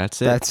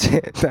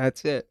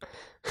 That's it.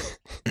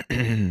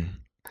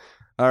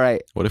 All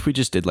right. What if we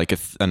just did like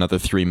another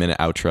 3-minute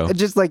outro?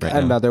 Just like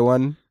another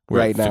one. We're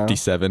right at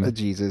 57. Now.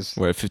 Jesus.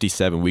 We're at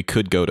 57. We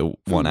could go to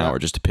 1 hour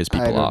just to piss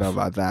people off. I don't know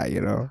about that,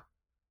 You don't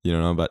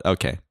know about...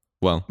 Okay.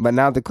 Well. But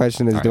now the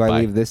question is, do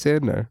I leave this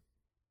in or...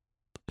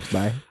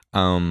 Bye.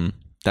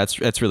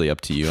 That's really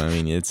up to you. I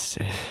mean, it's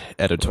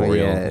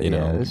editorial,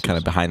 kind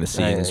of behind the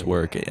scenes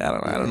work. I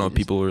don't know if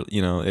people were,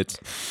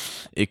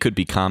 it could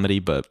be comedy,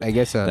 but I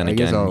guess then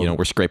again,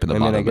 we're scraping the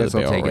bottom of the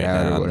barrel take it right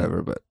out now. Or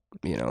whatever, but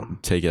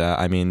take it out.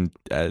 I mean,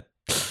 I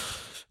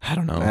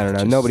don't know.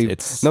 Nobody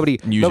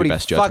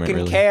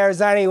fucking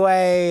cares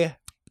anyway.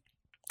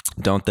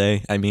 Don't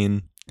they? I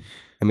mean,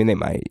 they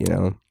might.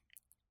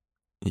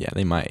 Yeah,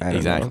 they might.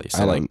 Exactly.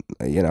 So I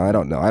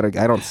don't know. I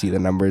don't see the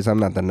numbers. I'm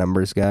not the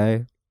numbers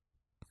guy.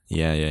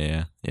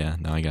 Yeah.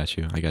 No, I got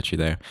you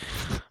there.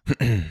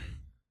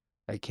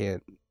 I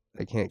can't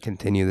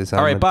continue this.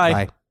 All right,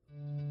 bye.